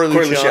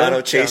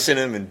Luciano chasing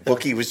him, and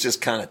Bookie was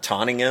just kind of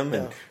taunting him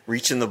and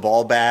reaching the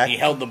ball back. He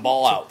held the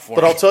ball out for him.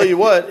 But I'll tell you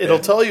what, it'll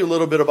tell you a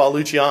little bit about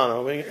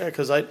Luciano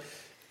because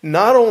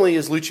not only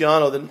is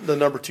Luciano the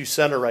number 2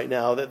 center right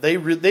now, that they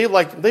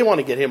want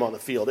to get him on the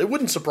field. It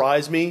wouldn't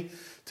surprise me,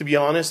 to be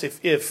honest,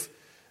 if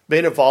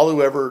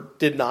Vainikolu ever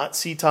did not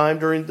see time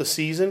during the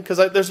season, because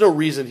there's no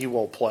reason he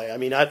won't play.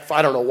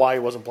 I don't know why he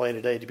wasn't playing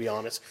today, to be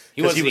honest.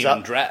 He wasn't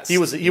even dressed. He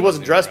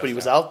wasn't dressed, but he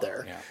was out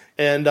there. Yeah.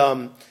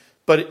 And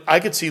but I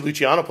could see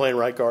Luciano playing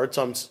right guard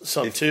some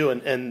too,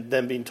 and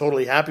them being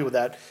totally happy with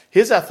that.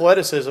 His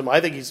athleticism,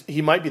 I think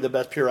he might be the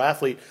best pure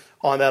athlete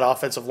on that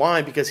offensive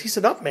line because he's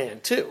an up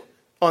man too.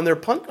 On their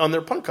punt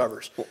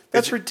covers.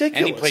 That's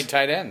ridiculous. And he played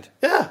tight end.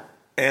 Yeah.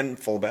 And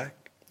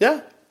fullback. Yeah.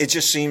 It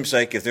just seems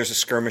like if there's a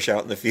skirmish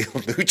out in the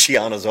field,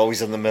 Luciano's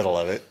always in the middle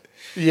of it.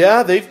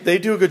 Yeah, they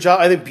do a good job.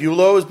 I think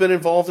Bulow has been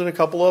involved in a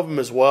couple of them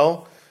as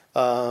well.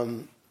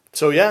 There's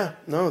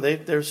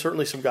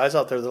certainly some guys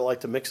out there that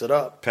like to mix it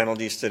up.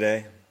 Penalties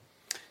today.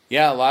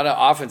 Yeah, a lot of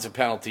offensive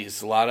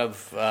penalties, a lot of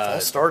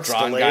false starts,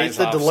 drawing delays,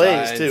 guys the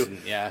delays too.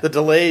 And, the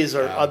delays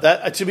are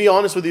that. To be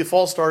honest with you,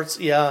 false starts,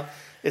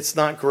 it's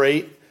not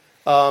great.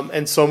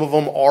 And some of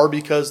them are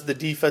because the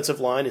defensive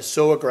line is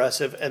so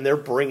aggressive and they're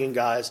bringing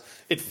guys.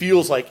 It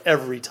feels like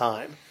every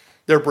time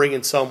they're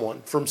bringing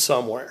someone from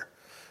somewhere.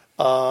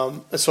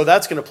 So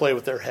that's going to play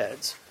with their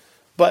heads.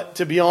 But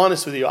to be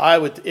honest with you, I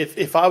would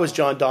if I was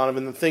John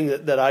Donovan, the thing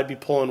that I'd be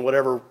pulling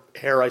whatever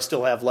hair I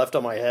still have left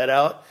on my head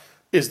out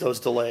is those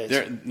delays.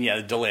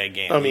 The delay of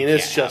game.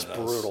 It's just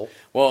brutal.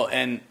 Well,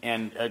 and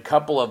a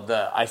couple of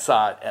I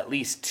saw at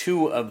least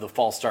 2 of the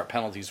false start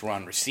penalties were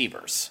on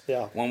receivers.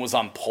 Yeah. One was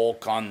on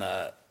Polk on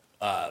the,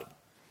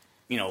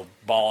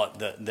 ball at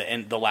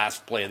the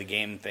last play of the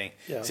game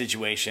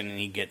situation, and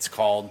he gets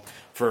called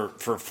for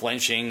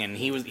flinching, and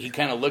he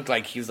kind of looked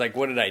like he was like,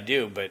 "What did I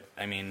do?" But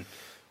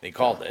they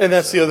called it. And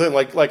that's the other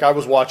thing. Like I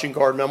was watching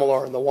Gard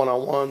Memolar in the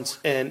one-on-ones,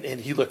 and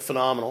he looked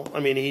phenomenal.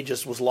 He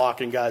just was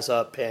locking guys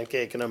up,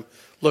 pancaking them,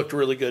 looked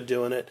really good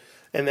doing it.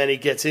 And then he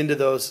gets into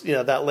those,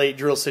 that late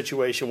drill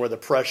situation where the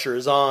pressure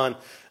is on,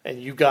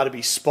 and you've got to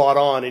be spot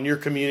on, and your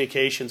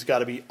communication's got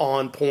to be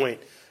on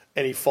point.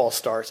 And he false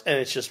starts, and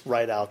it's just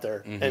right out there.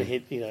 Mm-hmm.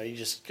 And you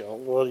just go,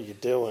 "What are you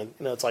doing?"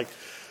 It's like,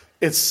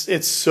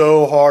 it's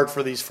so hard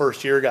for these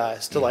first year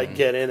guys to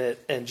get in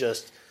it and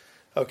just.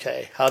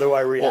 Okay, how do I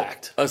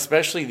react? Well,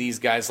 especially these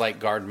guys like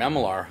Gard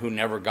Memolar, who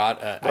never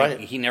got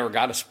he never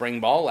got a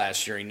spring ball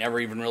last year. He never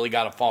even really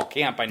got a fall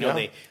camp. I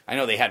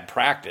know they had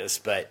practice,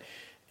 but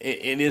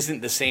it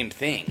isn't the same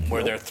thing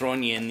where they're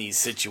throwing you in these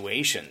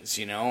situations,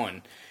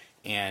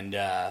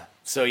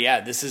 So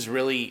this is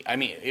really.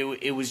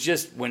 It was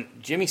just when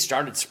Jimmy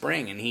started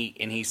spring, and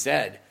he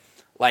said,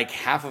 like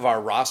half of our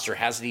roster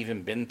hasn't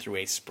even been through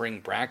a spring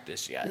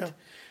practice yet,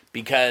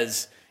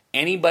 because.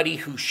 Anybody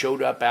who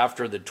showed up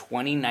after the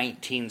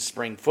 2019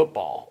 spring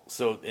football,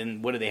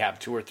 and what do they have,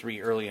 2 or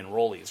 3 early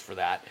enrollees for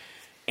that?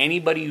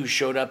 Anybody who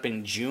showed up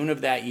in June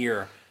of that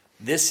year,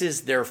 this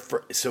is their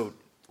so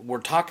we're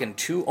talking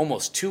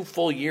almost 2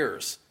 full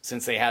years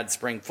since they had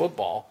spring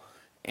football,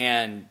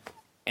 and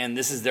and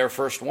this is their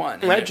first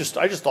one. And I just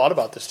thought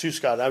about this too,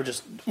 Scott. I was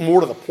just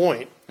more to the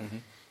point. Mm-hmm.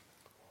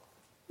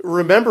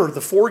 Remember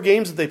the 4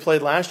 games that they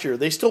played last year,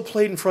 they still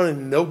played in front of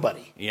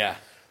nobody. Yeah.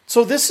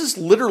 So this is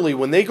literally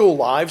when they go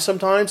live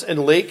sometimes, and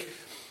Lake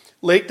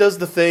does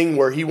the thing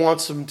where he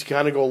wants them to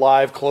kind of go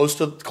live close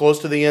to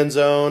the end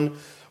zone,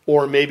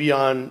 or maybe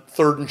on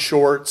 3rd and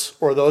shorts,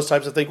 or those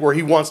types of things where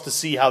he wants to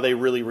see how they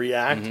really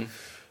react.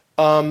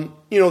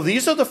 Mm-hmm.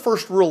 These are the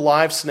first real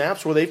live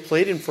snaps where they've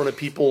played in front of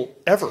people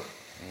ever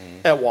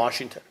at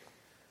Washington.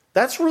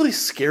 That's really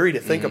scary to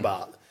think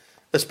about,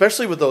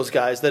 especially with those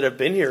guys that have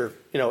been here,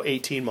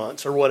 18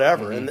 months or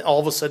whatever. Mm-hmm. And all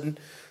of a sudden,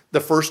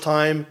 the first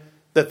time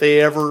that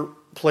they ever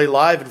play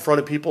live in front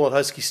of people at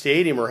Husky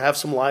Stadium or have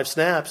some live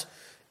snaps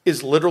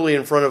is literally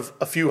in front of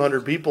a few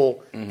hundred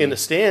people in the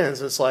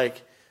stands. It's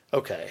like,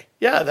 okay,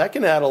 yeah, that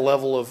can add a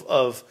level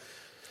of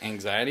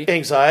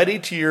anxiety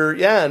to your,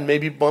 and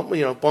maybe bump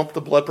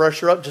the blood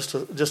pressure up just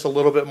a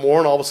little bit more,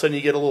 and all of a sudden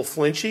you get a little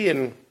flinchy,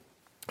 and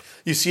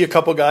you see a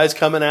couple guys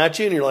coming at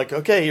you, and you're like,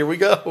 okay, here we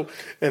go,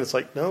 and it's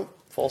like, no,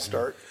 false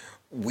start.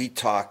 We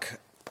talk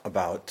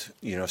about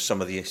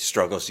some of the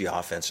struggles the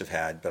offense have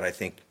had, but I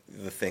think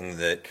the thing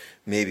that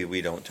maybe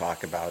we don't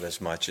talk about as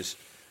much is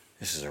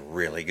this is a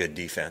really good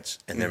defense,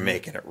 and they're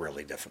making it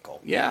really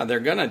difficult. Yeah,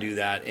 they're going to do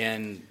that,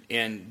 and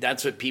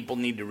that's what people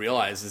need to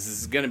realize is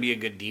this is going to be a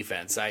good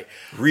defense. Good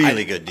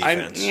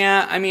defense.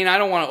 I mean, I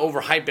don't want to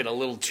overhype it a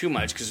little too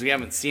much because we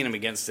haven't seen them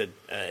against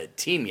a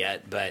team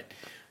yet, but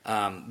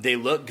they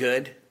look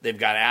good. They've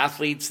got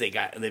athletes. They've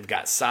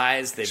got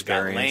size. They've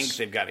got length.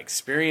 They've got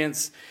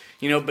experience.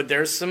 But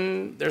there's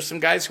some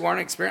guys who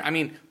aren't experienced. I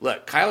mean,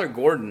 look, Kyler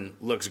Gordon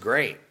looks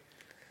great,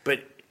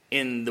 but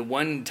in the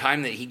one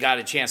time that he got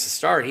a chance to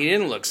start, he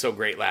didn't look so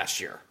great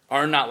last year.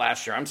 Or not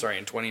last year, I'm sorry,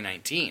 in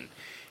 2019.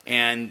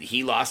 And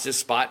he lost his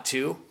spot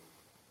to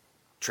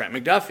Trent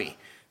McDuffie.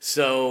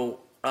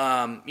 So,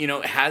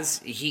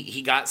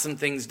 he got some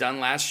things done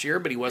last year,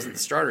 but he wasn't the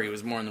starter. He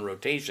was more in the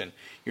rotation.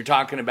 You're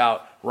talking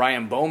about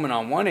Ryan Bowman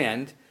on one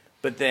end,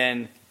 but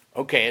then,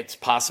 okay, it's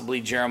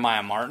possibly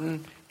Jeremiah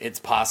Martin.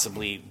 It's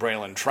possibly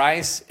Braylon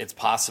Trice. It's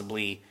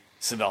possibly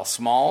Savell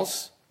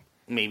Smalls.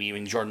 Maybe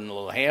even Jordan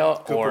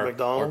LaHale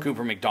or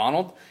Cooper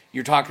McDonald.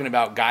 You're talking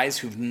about guys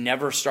who've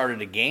never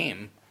started a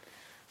game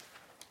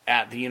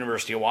at the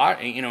University of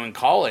Washington, in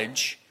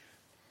college,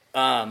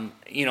 out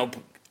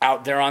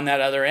there on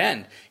that other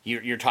end.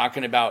 You're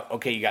talking about,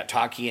 okay, you got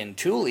Taki and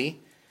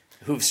Tuli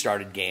who've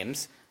started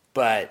games,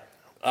 but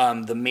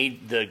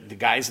the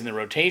guys in the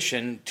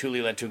rotation,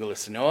 Tuli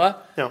Letugalasinoa,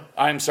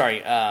 I'm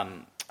sorry,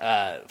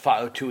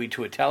 Fa'atui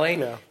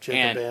Tuatele,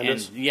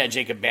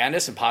 Jacob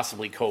Bandis, and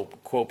possibly Quo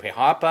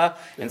Pehapa,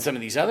 and some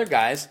of these other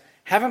guys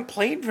haven't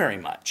played very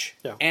much.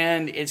 Yeah.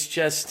 And it's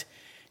just,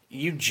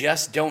 you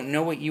just don't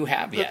know what you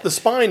have yet. The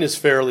spine is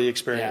fairly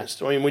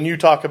experienced. Yeah. I mean, when you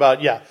talk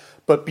about,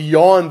 but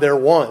beyond their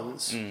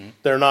ones,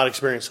 they're not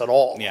experienced at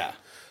all. Yeah.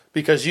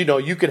 Because,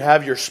 you could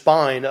have your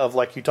spine of,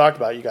 like you talked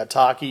about, you got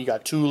Taki, you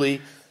got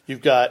Tuli,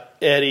 you've got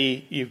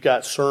Eddie, you've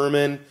got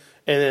Sermon.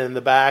 And then in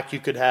the back, you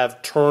could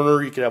have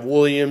Turner, you could have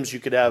Williams, you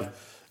could have,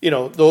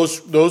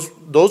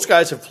 those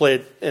guys have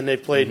played, and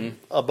they've played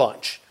a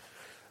bunch.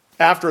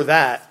 After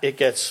that, it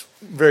gets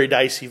very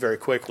dicey very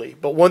quickly.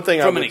 But one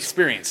thing from an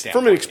experience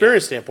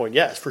standpoint,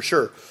 yes, for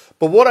sure.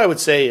 But what I would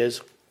say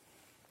is,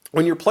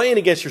 when you're playing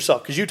against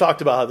yourself, because you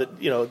talked about how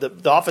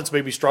the offense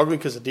may be struggling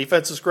because the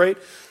defense is great.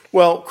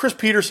 Well, Chris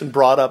Peterson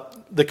brought up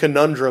the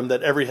conundrum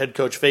that every head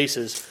coach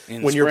faces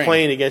when you're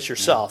playing against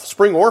yourself,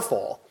 spring or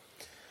fall,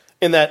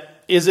 in that.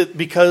 Is it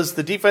because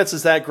the defense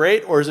is that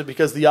great, or is it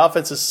because the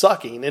offense is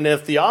sucking? And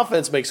if the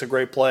offense makes a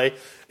great play,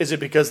 is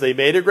it because they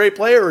made a great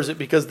play, or is it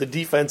because the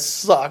defense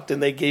sucked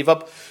and they gave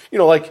up?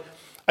 Like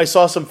I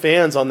saw some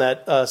fans on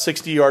that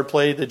 60-yard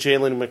play to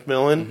Jalen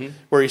McMillan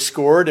where he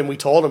scored, and we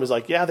told him,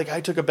 the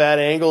guy took a bad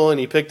angle and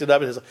he picked it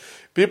up. And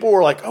people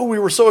were like, oh, we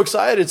were so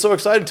excited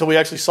until we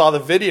actually saw the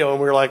video,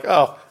 and we were like,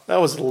 oh, that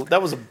was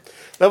a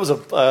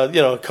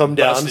come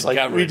down. It's like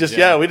coverage,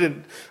 we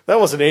didn't. That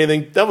wasn't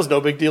anything. That was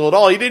no big deal at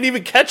all. He didn't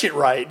even catch it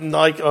right. And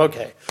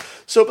okay.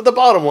 So, but the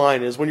bottom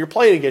line is when you're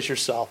playing against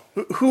yourself,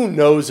 who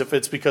knows if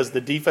it's because the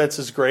defense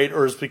is great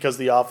or it's because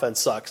the offense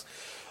sucks?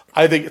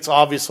 I think it's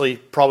obviously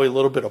probably a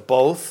little bit of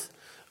both.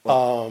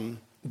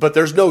 But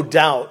there's no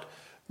doubt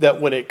that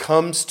when it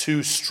comes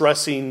to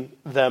stressing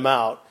them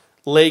out,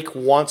 Lake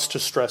wants to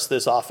stress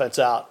this offense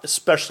out,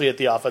 especially at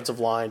the offensive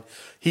line.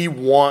 He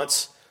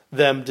wants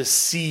them to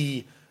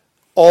see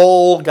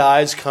all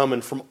guys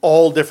coming from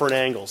all different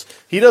angles.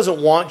 He doesn't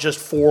want just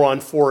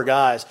 4-on-4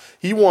 guys.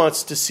 He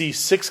wants to see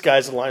 6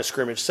 guys in the line of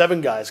scrimmage,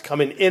 7 guys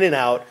coming in and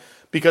out,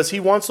 because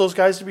he wants those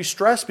guys to be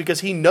stressed,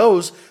 because he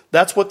knows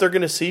that's what they're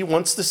going to see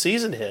once the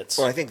season hits.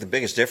 Well, I think the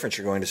biggest difference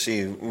you're going to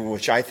see,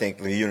 which I think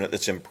the unit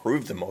that's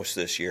improved the most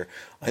this year,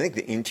 I think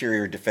the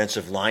interior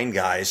defensive line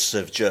guys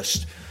have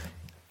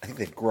I think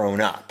they've grown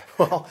up.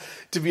 Well,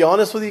 to be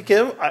honest with you,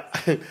 Kim,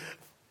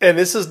 and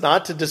this is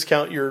not to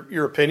discount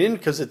your opinion,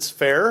 because it's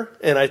fair,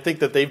 and I think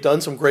that they've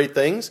done some great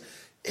things.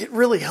 It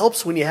really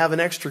helps when you have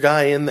an extra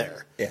guy in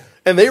there. Yeah.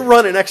 And they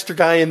run an extra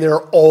guy in there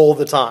all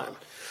the time.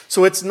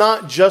 So it's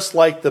not just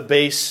like the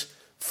base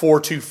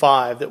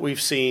 4-2-5 that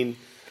we've seen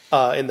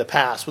in the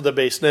past with the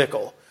base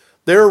nickel.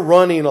 They're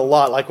running a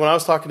lot. Like when I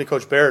was talking to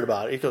Coach Barrett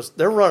about it, he goes,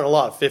 they're running a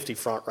lot of 50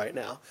 front right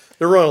now.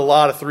 They're running a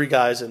lot of 3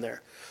 guys in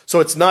there. So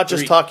it's not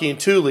just Taki and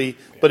Thule,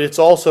 but it's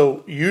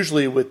also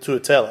usually with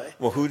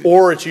Tuatele.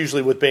 Or it's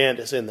usually with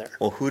Bandis in there.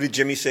 Well, who did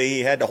Jimmy say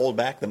he had to hold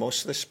back the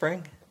most this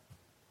spring?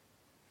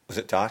 Was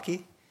it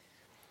Taki?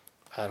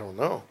 I don't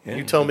know. Yeah.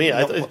 You tell me.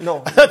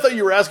 No. I thought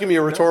you were asking me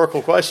a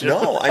rhetorical question.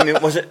 No, I mean,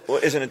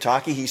 isn't it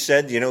Taki? He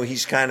said,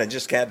 he's kind of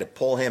just had to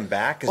pull him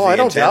back. I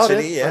don't doubt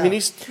it. Yeah. I mean,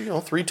 he's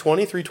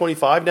 320,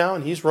 325 now,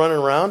 and he's running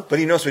around. But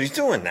he knows what he's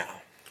doing now.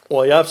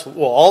 Well, yeah,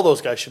 absolutely. Well, all those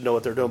guys should know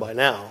what they're doing by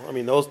now. I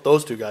mean,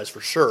 those 2 guys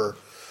for sure.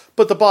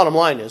 But the bottom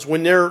line is,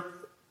 when they're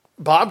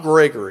Bob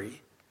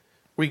Gregory,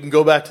 we can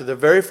go back to the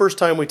very first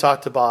time we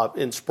talked to Bob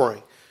in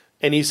spring,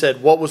 and he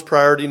said, what was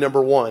priority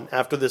number 1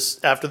 after the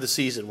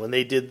season when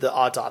they did the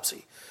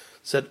autopsy?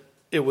 Said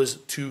it was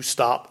to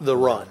stop the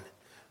run.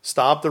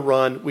 Stop the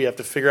run. We have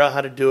to figure out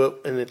how to do it.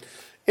 And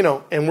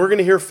and we're going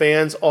to hear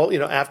fans all,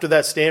 after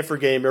that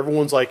Stanford game,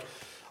 everyone's like,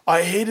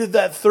 I hated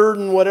that 3rd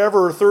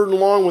and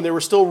long when they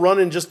were still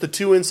running just the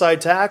 2 inside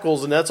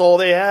tackles and that's all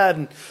they had.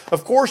 And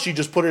of course you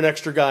just put an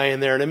extra guy in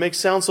there and it makes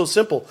it sound so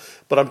simple.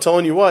 But I'm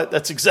telling you what,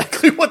 that's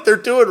exactly what they're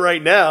doing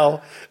right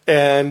now.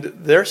 And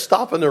they're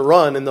stopping the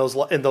run in those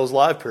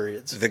live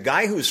periods. The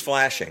guy who's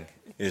flashing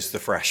is the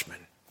freshman.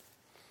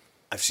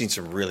 I've seen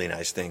some really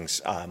nice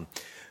things.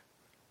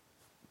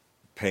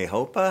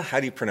 Pehopa, how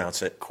do you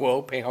pronounce it?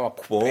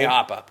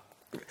 Pehopa.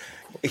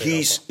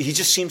 He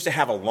just seems to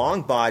have a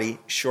long body,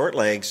 short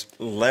legs,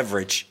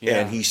 leverage,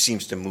 and he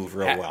seems to move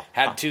real well.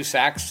 Had 2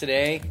 sacks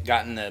today.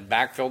 Got in the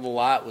backfield a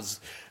lot.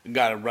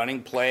 Got a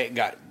running play.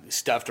 Got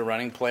stuffed a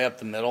running play up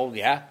the middle.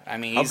 Yeah, I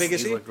mean, how big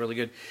is he? He looked really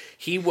good.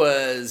 He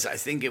was, I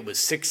think it was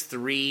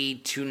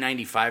 6'3",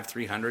 295,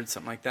 300,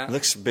 something like that.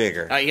 Looks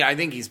bigger. Yeah, I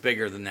think he's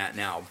bigger than that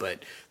now,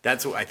 but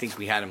that's what I think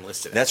we had him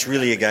listed. That's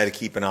really a guy to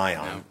keep an eye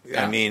on.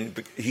 Yeah. I mean,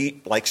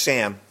 he, like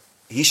Sam,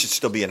 he should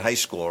still be in high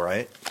school,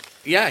 right?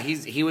 Yeah,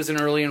 he was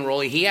an early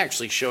enrollee. He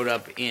actually showed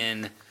up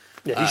in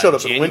he showed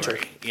up January. in winter.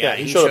 Yeah,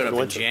 he showed up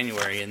in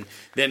January. And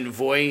then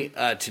Voy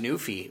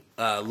Tanufi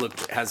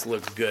has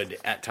looked good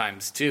at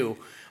times too,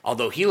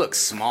 although he looks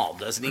small,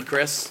 doesn't he,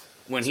 Chris?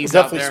 When he's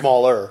definitely out there?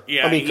 Smaller.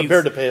 Yeah, I mean,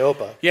 compared to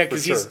Pehopa. Yeah,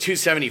 because he's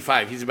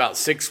 275. He's about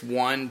 6'1",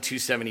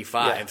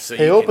 275. Yeah. So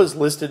Pehopa's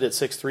listed at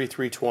 6'3",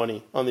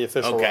 320 on the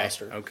official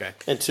roster. Okay.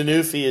 And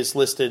Tanufi is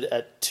listed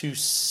at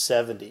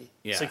 270.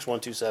 Yeah. 6'1",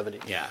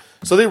 270. Yeah.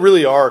 So they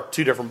really are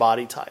 2 different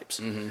body types.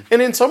 Mm-hmm.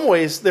 And in some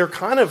ways, they're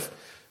kind of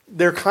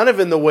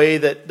in the way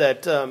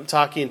that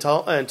Taki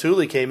and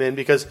Thule came in,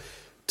 because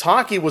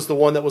Taki was the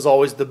one that was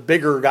always the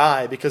bigger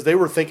guy, because they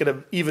were thinking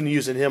of even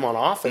using him on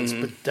offense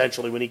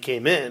potentially when he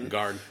came in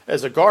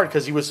as a guard,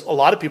 because a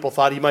lot of people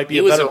thought he might be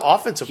a better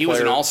offensive player. He was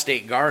an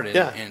all-state guard in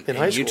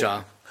high school.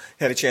 Utah.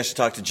 Had a chance to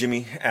talk to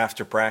Jimmy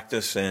after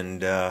practice,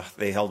 and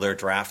they held their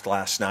draft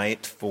last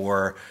night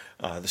for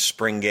the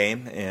spring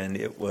game, and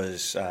it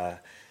was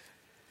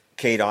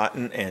Cade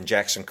Otten and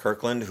Jackson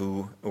Kirkland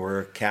who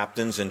were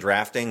captains in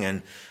drafting,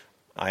 and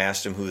I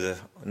asked him who the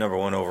number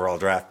 1 overall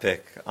draft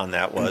pick on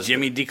that was. And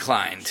Jimmy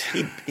declined.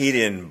 He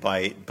didn't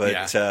bite,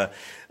 but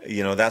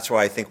that's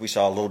why I think we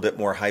saw a little bit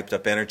more hyped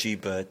up energy.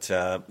 But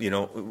are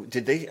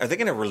they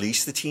going to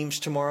release the teams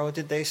tomorrow?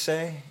 Did they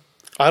say?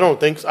 I don't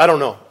think so. I don't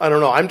know.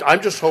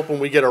 I'm just hoping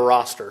we get a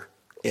roster.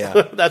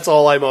 Yeah, that's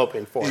all I'm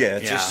hoping for. Yeah,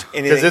 just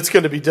because it's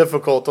going to be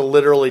difficult to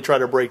literally try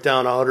to break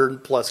down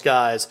 100+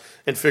 guys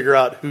and figure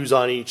out who's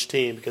on each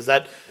team, because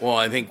that. Well,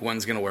 I think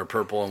one's going to wear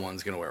purple and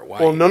one's going to wear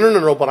white. Well,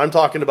 no. But I'm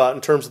talking about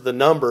in terms of the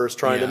numbers,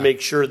 trying to make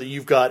sure that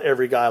you've got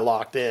every guy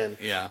locked in,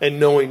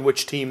 and knowing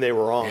which team they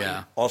were on.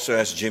 Yeah. Also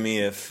asked Jimmy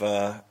if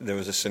there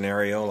was a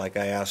scenario, like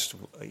I asked,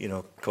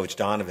 Coach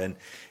Donovan,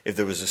 if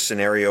there was a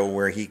scenario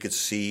where he could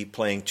see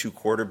playing 2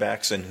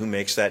 quarterbacks and who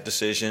makes that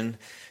decision.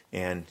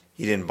 And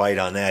he didn't bite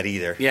on that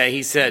either. Yeah,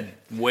 he said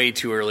way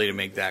too early to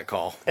make that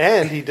call.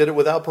 And he did it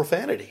without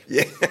profanity.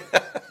 Yeah.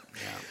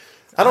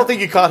 I don't think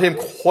you caught him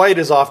quite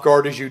as off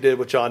guard as you did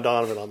with John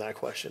Donovan on that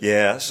question.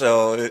 Yeah,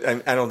 so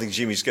I don't think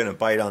Jimmy's going to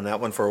bite on that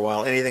one for a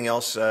while. Anything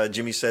else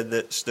Jimmy said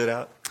that stood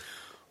out?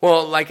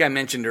 Well, like I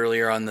mentioned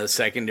earlier on the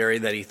secondary,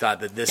 that he thought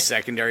that this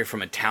secondary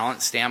from a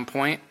talent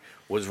standpoint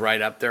was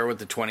right up there with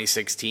the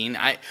 2016.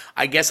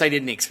 I guess I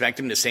didn't expect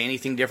him to say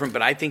anything different,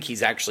 but I think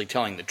he's actually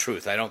telling the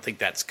truth. I don't think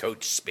that's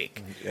coach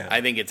speak. Yeah.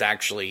 I think it's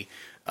actually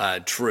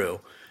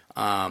true.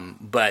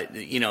 But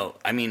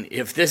I mean,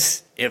 if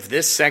this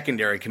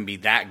secondary can be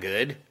that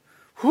good,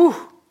 this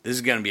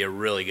is going to be a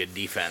really good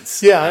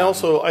defense. Yeah,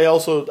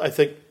 I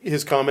think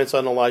his comments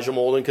on Elijah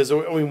Molden, because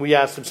we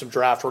asked him some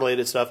draft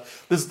related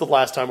stuff. This is the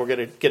last time we're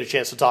going to get a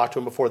chance to talk to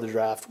him before the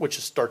draft, which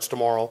starts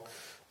tomorrow,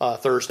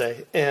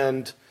 Thursday,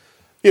 and.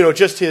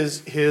 Just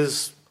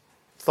his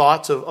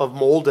thoughts of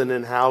Molden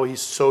and how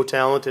he's so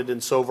talented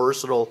and so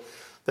versatile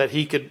that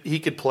he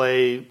could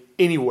play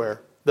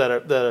anywhere that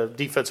a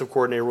defensive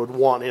coordinator would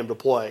want him to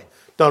play.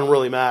 Doesn't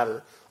really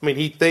matter. I mean,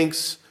 he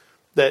thinks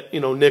that,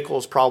 nickel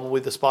is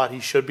probably the spot he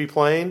should be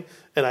playing,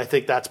 and I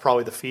think that's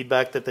probably the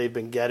feedback that they've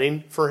been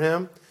getting for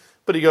him.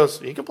 But he goes,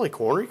 he can play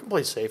corner, he can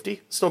play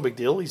safety. It's no big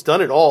deal. He's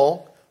done it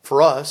all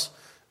for us,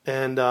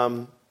 and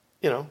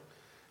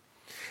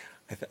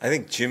I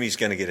think Jimmy's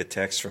going to get a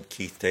text from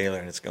Keith Taylor,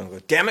 and it's going to go,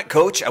 "Damn it,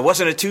 Coach! I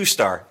wasn't a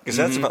 2-star," because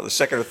that's about the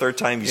second or third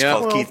time he's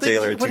called Keith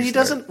Taylor a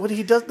 2-star. What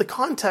he does, the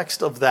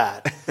context of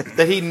that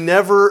he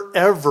never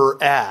ever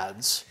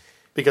adds,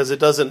 because it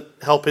doesn't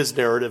help his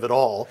narrative at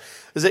all,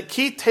 is that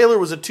Keith Taylor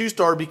was a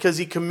 2-star because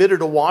he committed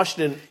to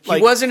Washington. He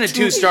wasn't a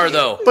 2-star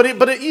though. But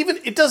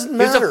it doesn't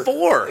matter.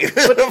 He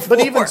was a 4.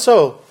 But even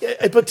so,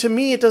 but to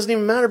me it doesn't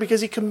even matter,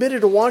 because he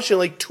committed to Washington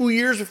like 2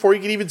 years before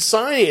he could even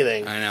sign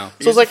anything. I know.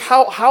 So it's like,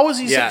 how is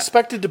he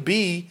expected to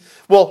be?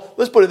 Well,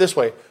 let's put it this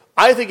way.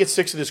 I think it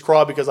sticks in his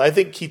craw, because I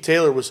think Keith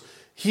Taylor was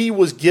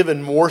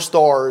given more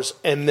stars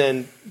and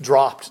then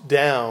dropped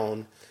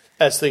down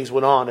as things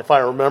went on, if I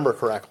remember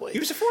correctly. He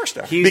was a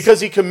 4-star.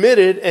 Because he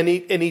committed and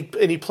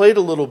he played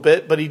a little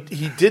bit, but he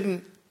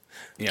didn't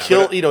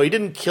kill. He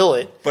didn't kill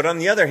it. But on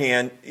the other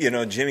hand,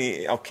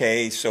 Jimmy.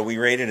 Okay, so we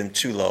rated him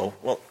too low.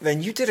 Well,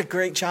 then you did a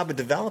great job of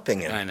developing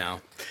him. I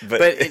know.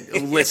 But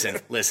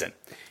listen.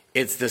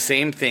 It's the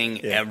same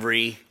thing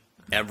every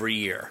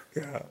year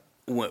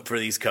for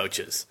these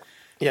coaches.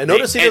 Yeah,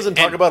 notice he doesn't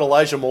talk about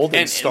Elijah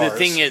Molden's stars. Or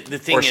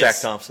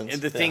Shaq Thompson.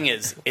 The thing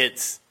is,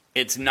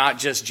 it's not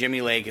just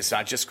Jimmy Lake. It's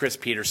not just Chris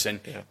Peterson.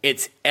 Yeah.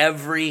 It's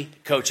every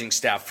coaching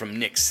staff, from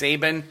Nick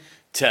Saban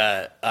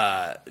to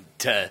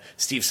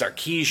Steve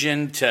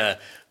Sarkisian to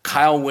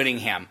Kyle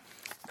Whittingham.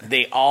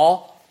 They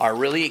all are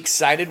really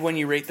excited when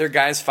you rate their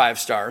guys 5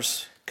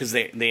 stars, because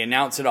they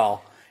announce it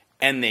all,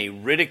 and they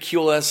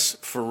ridicule us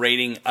for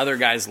rating other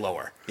guys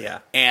lower.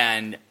 Yeah.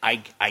 And I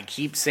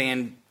keep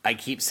saying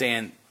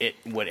it.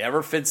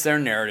 Whatever fits their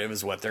narrative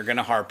is what they're going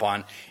to harp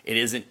on. It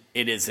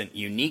isn't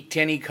unique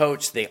to any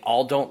coach. They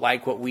all don't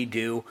like what we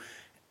do,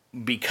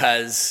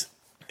 because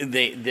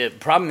the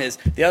problem is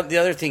the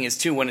other thing is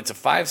too, when it's a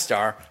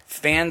 5-star,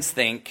 fans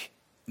think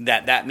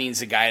that means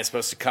the guy is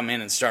supposed to come in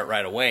and start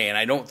right away. And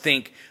I don't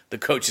think the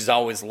coaches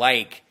always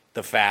like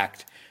the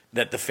fact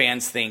that the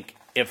fans think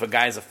if a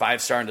guy's a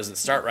 5-star and doesn't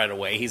start right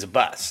away, he's a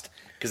bust.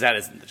 Because that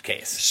isn't the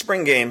case.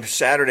 Spring game,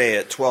 Saturday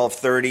at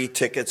 12:30.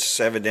 Tickets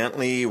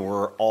evidently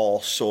were all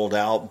sold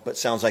out, but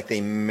sounds like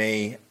they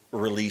may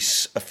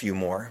release a few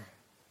more.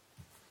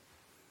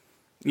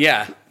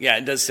 Yeah,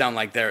 it does sound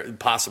like they're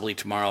possibly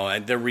tomorrow.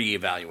 They're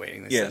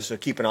reevaluating this. Yeah, so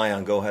keep an eye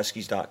on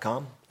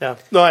GoHuskies.com. Yeah,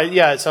 no,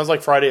 it sounds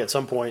like Friday at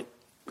some point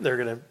they're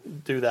going to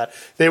do that.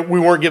 We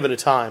weren't given a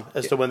time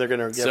as to when they're going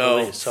to get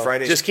released. So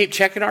just keep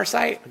checking our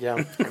site.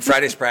 Yeah.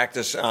 Friday's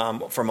practice,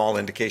 from all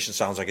indications,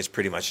 sounds like it's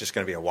pretty much just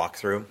going to be a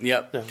walkthrough.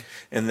 Yep. Yeah.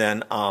 And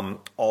then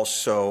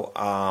also...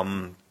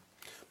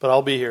 but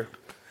I'll be here.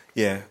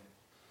 Yeah,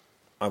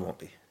 I won't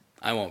be.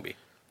 I won't be.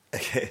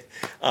 Okay.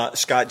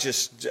 Scott,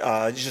 just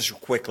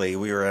quickly,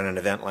 we were at an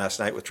event last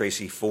night with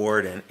Tracy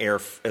Ford and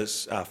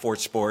Ford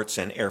Sports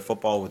and Air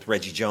Football with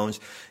Reggie Jones.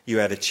 You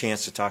had a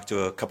chance to talk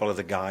to a couple of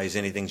the guys.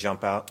 Anything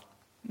jump out?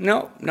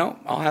 No.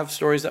 I'll have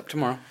stories up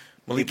tomorrow.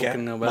 Malik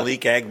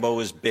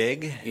Agbo is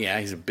big. Yeah,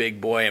 he's a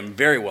big boy and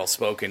very well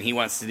spoken. He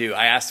wants to do.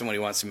 I asked him what he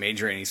wants to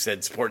major in. He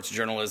said sports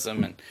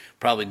journalism and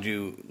probably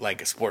do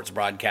like a sports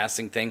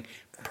broadcasting thing.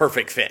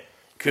 Perfect fit.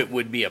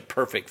 Would be a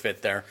perfect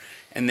fit there.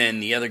 And then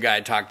the other guy I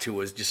talked to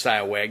was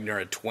Josiah Wagner,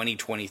 a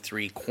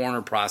 2023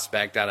 corner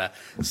prospect out of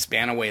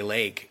Spanaway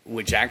Lake,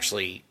 which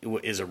actually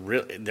is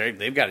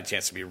they've got a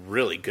chance to be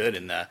really good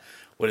in the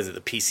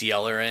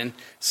PCL they're in.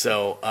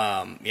 So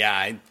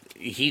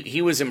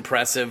he was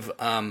impressive.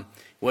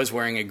 Was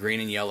wearing a green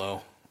and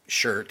yellow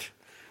shirt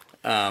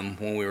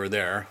when we were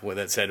there,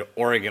 that said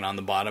Oregon on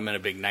the bottom and a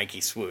big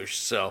Nike swoosh.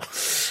 So,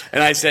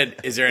 and I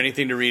said, "Is there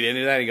anything to read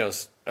into that?" He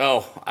goes,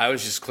 "Oh, I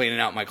was just cleaning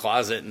out my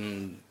closet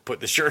and put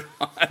the shirt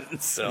on."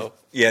 So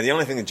yeah, the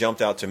only thing that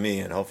jumped out to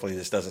me, and hopefully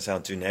this doesn't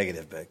sound too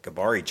negative, but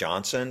Jabari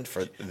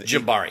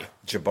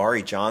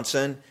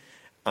Johnson.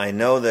 I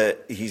know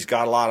that he's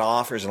got a lot of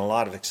offers and a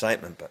lot of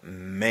excitement, but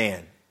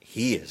man,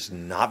 he is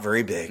not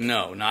very big.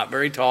 No, not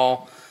very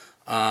tall.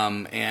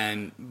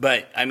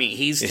 But I mean,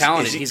 he's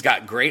talented. He's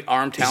got great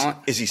arm talent.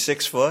 Is he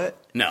 6 foot?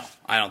 No,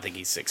 I don't think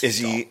he's 6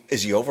 feet tall.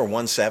 Is he over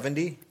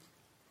 170?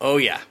 Oh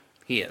yeah,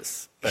 he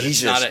is. But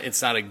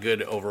it's not a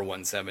good over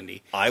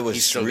 170.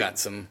 He's still got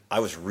some.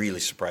 I was really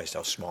surprised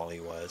how small he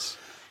was.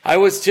 I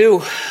was too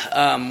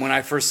when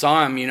I first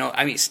saw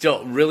him.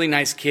 Still really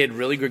nice kid,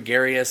 really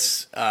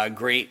gregarious,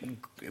 great.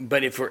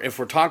 But if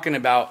we're talking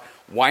about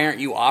why aren't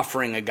you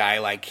offering a guy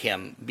like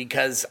him?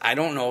 Because I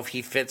don't know if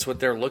he fits what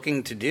they're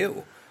looking to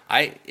do.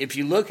 If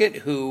you look at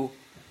who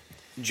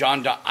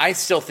I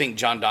still think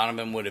John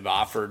Donovan would have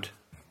offered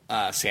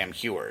Sam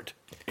Heward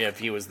if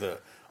he was the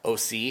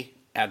OC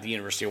at the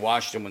University of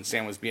Washington when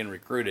Sam was being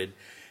recruited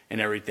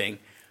and everything.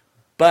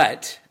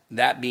 But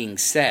that being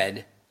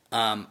said,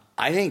 I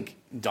think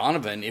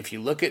Donovan, if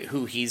you look at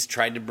who he's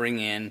tried to bring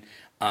in,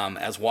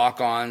 as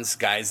walk-ons,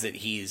 guys that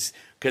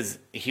because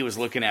he was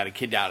looking at a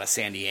kid out of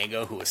San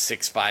Diego who was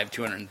 6'5",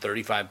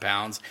 235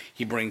 pounds.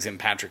 He brings in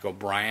Patrick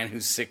O'Brien,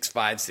 who's 6'5",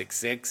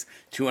 6'6",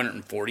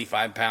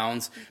 245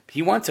 pounds.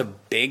 He wants a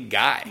big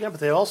guy. Yeah, but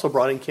they also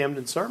brought in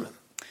Camden Sermon.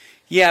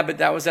 Yeah, but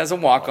that was as a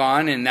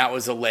walk-on, and that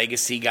was a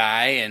legacy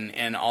guy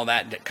and all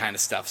that kind of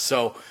stuff.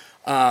 So,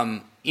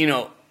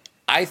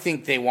 I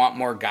think they want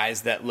more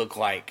guys that look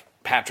like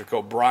Patrick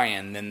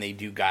O'Brien than they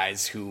do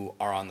guys who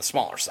are on the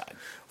smaller side.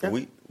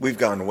 We've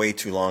gone way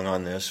too long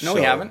on this. No,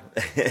 we haven't.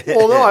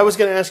 Well, no, I was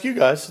going to ask you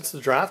guys, since the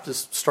draft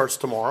starts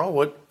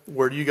tomorrow,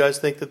 where do you guys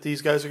think that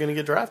these guys are going to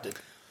get drafted?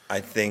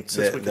 I think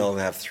that they'll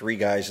have 3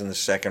 guys in the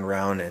second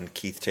round and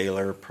Keith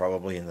Taylor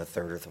probably in the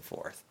third or the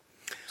fourth.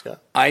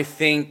 Scott? I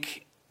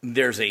think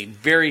there's a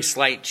very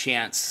slight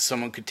chance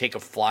someone could take a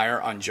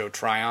flyer on Joe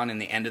Tryon in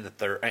the end of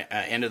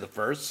the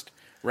first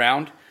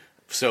round.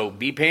 So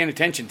be paying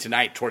attention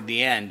tonight toward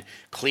the end.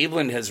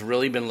 Cleveland has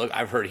really been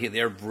I've heard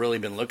they've really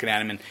been looking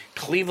at him, and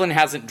Cleveland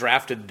hasn't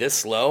drafted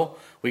this low.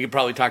 We could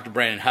probably talk to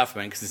Brandon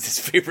Huffman because it's his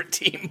favorite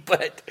team,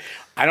 but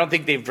I don't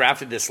think they've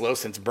drafted this low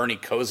since Bernie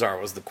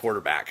Kosar was the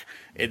quarterback.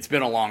 It's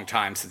been a long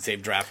time since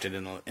they've drafted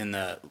in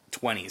the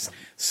 20s.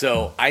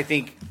 So I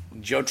think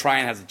Joe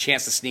Tryon has a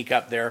chance to sneak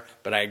up there,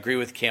 but I agree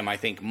with Kim. I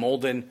think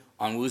Molden,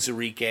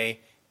 Onwuzurike,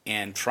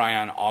 and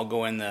Tryon all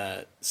go in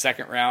the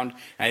second round.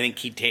 And I think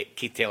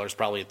Keith Taylor's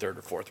probably a third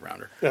or fourth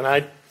rounder.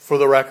 And for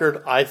the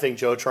record, I think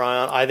Joe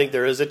Tryon, I think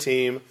there is a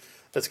team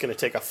that's going to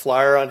take a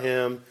flyer on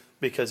him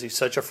because he's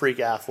such a freak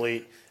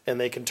athlete, and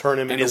they can turn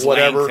him into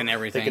whatever.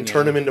 They can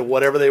turn him into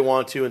whatever they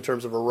want to in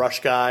terms of a rush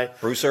guy.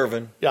 Bruce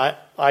Irvin. Yeah,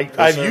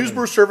 I've used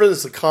Bruce Irvin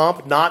as a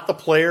comp, not the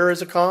player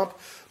as a comp,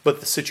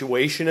 but the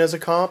situation as a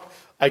comp.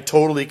 I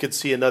totally could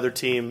see another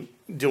team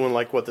doing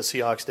like what the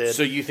Seahawks did.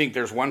 So you think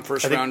there's one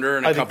first rounder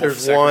and a couple of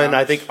second rounders?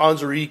 I think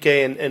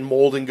Onwuzurike and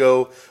Molden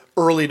go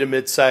early to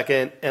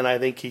mid-second, and I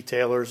think Keith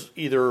Taylor's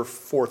either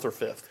fourth or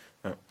fifth.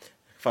 Right.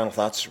 Final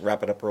thoughts,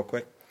 wrap it up real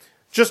quick.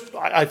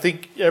 I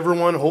think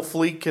everyone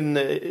hopefully can,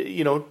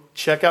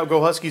 check out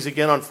Go Huskies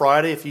again on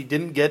Friday. If you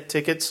didn't get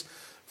tickets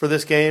for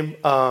this game,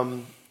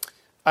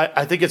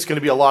 I think it's going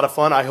to be a lot of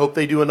fun. I hope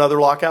they do another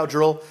lockout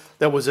drill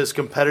that was as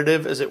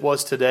competitive as it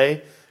was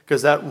today,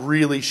 because that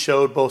really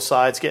showed both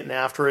sides getting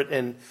after it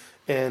and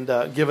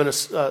giving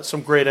us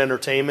some great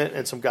entertainment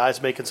and some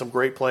guys making some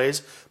great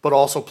plays, but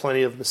also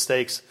plenty of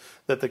mistakes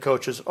that the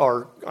coaches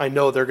I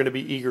know they're going to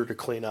be eager to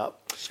clean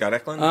up. Scott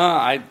Eklund?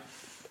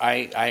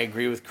 I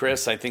agree with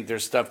Chris. I think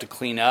there's stuff to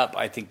clean up.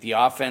 I think the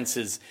offense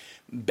is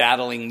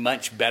battling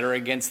much better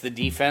against the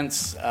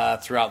defense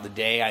throughout the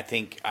day. I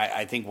think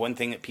one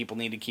thing that people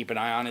need to keep an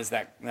eye on is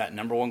that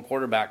number one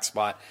quarterback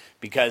spot,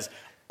 because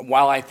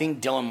while I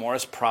think Dylan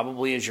Morris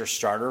probably is your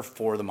starter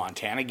for the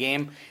Montana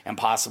game and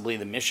possibly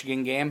the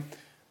Michigan game,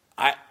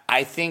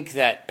 I think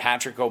that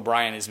Patrick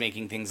O'Brien is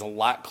making things a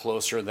lot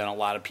closer than a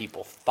lot of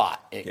people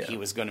thought he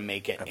was going to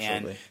make it.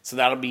 Absolutely. And so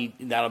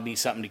that'll be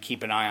something to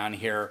keep an eye on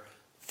here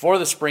for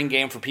the spring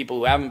game for people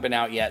who haven't been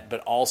out yet,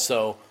 but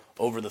also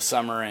over the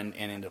summer and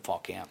into fall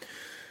camp.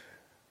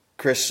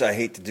 Chris, I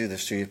hate to do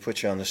this to you,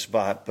 put you on the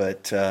spot,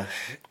 but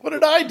what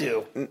did I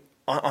do?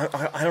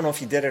 I don't know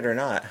if you did it or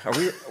not.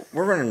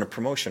 We're running a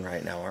promotion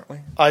right now, aren't we?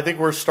 I think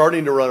we're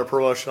starting to run a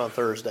promotion on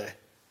Thursday.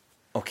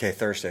 Okay,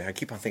 Thursday. I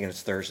keep on thinking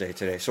it's Thursday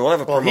today. So we'll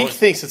have a promotion. Well, he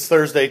thinks it's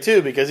Thursday,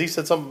 too, because he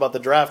said something about the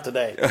draft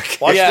today. Okay.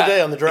 Watch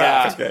today on the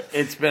draft. Yeah,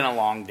 it's been a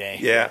long day.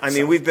 Yeah, I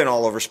mean, we've been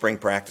all over spring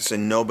practice,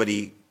 and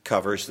nobody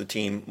covers the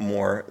team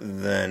more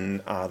than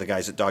the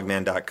guys at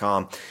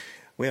dogman.com.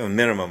 We have a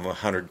minimum of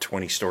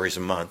 120 stories a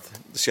month.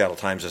 The Seattle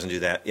Times doesn't do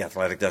that. The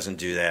Athletic doesn't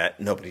do that.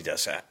 Nobody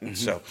does that. Mm-hmm.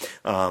 So,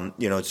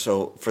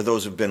 so for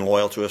those who've been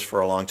loyal to us for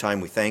a long time,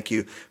 we thank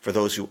you. For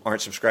those who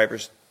aren't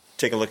subscribers,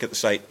 take a look at the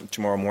site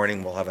tomorrow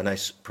morning. We'll have a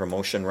nice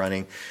promotion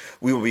running.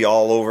 We will be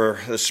all over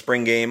the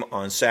spring game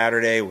on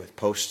Saturday with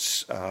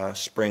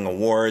post-spring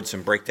awards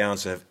and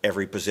breakdowns of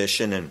every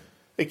position. And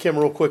hey, Kim,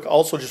 real quick,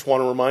 also just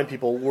want to remind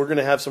people, we're going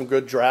to have some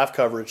good draft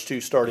coverage,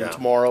 too, starting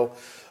tomorrow.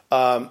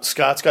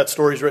 Scott's got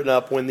stories written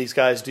up when these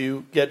guys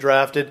do get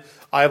drafted.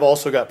 I've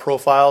also got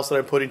profiles that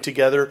I'm putting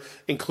together,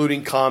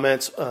 including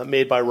comments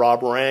made by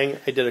Rob Rang.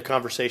 I did a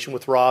conversation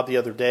with Rob the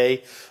other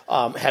day.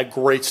 Had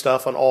great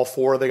stuff on all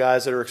 4 of the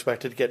guys that are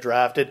expected to get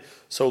drafted.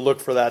 So look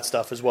for that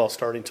stuff as well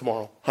starting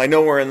tomorrow. I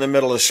know we're in the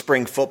middle of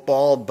spring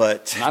football,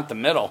 but not the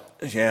middle.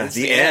 Yeah,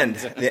 the end.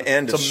 The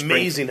end of spring. It's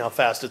amazing how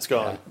fast it's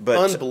gone. Yeah.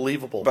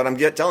 Unbelievable. But I'm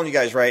telling you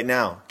guys right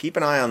now, keep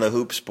an eye on the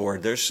hoops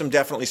board. There's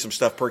definitely some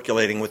stuff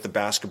percolating with the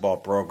basketball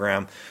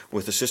program,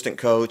 with assistant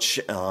coach,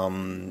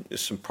 some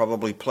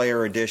probably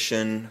player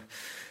addition.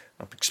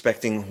 I'm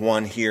expecting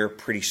one here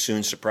pretty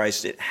soon.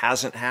 Surprised it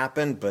hasn't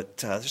happened, but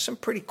there's some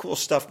pretty cool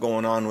stuff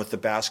going on with the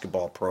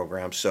basketball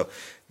program. So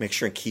make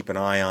sure and keep an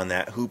eye on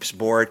that hoops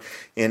board.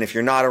 And if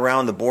you're not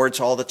around the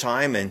boards all the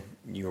time and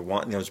you're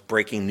wanting those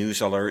breaking news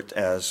alerts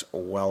as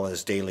well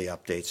as daily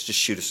updates, just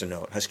shoot us a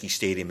note,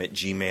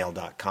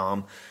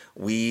 huskystadium@gmail.com.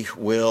 We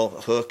will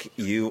hook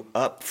you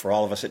up. For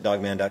all of us at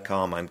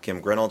dogman.com, I'm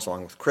Kim Grinolds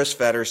along with Chris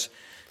Fetters,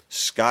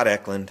 Scott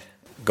Eklund.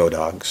 Go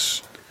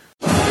Dogs.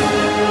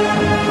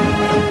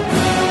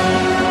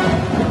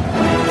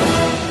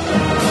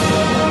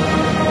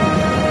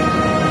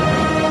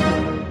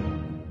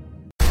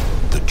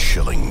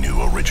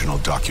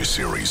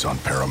 series on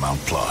Paramount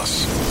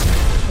Plus.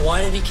 Why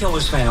did he kill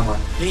his family?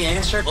 The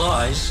answer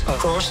lies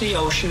across the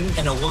ocean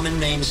in a woman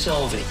named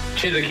Sylvie.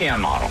 She's a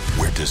CAN model.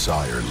 Where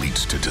desire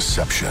leads to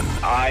deception.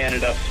 I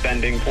ended up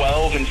spending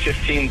 $12,000 and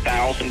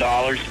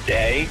 $15,000 a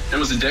day. It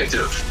was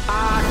addictive.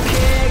 I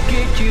can't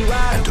get you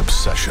out. And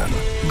obsession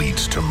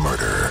leads to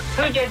murder.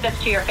 Who did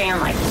this to your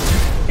family?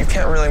 You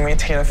can't really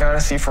maintain a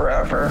fantasy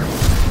forever.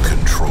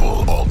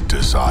 Control Alt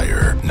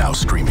Desire. Now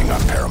streaming on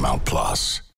Paramount Plus.